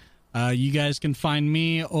 You guys can find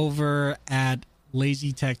me over at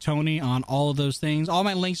Lazy Tech Tony on all of those things. All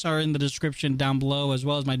my links are in the description down below, as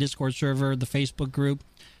well as my Discord server, the Facebook group,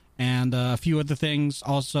 and a few other things.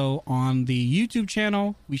 Also on the YouTube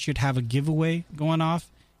channel, we should have a giveaway going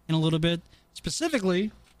off in a little bit.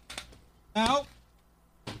 Specifically, now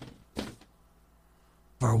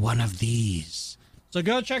for one of these. So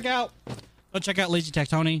go check out Lazy Tech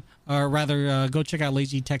Tony, or rather, go check out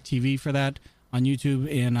Lazy Tech TV for that on YouTube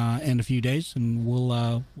in a few days, and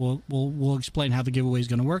we'll explain how the giveaway is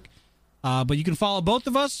going to work. But you can follow both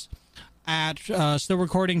of us at Still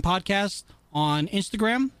Recording Podcast on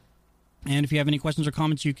Instagram, and if you have any questions or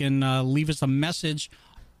comments, you can leave us a message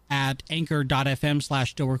at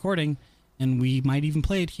anchor.fm/stillrecording, and we might even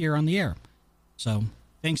play it here on the air. So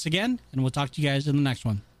Thanks again, and we'll talk to you guys in the next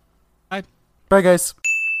one. Bye. Bye, guys.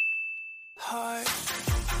 Hi.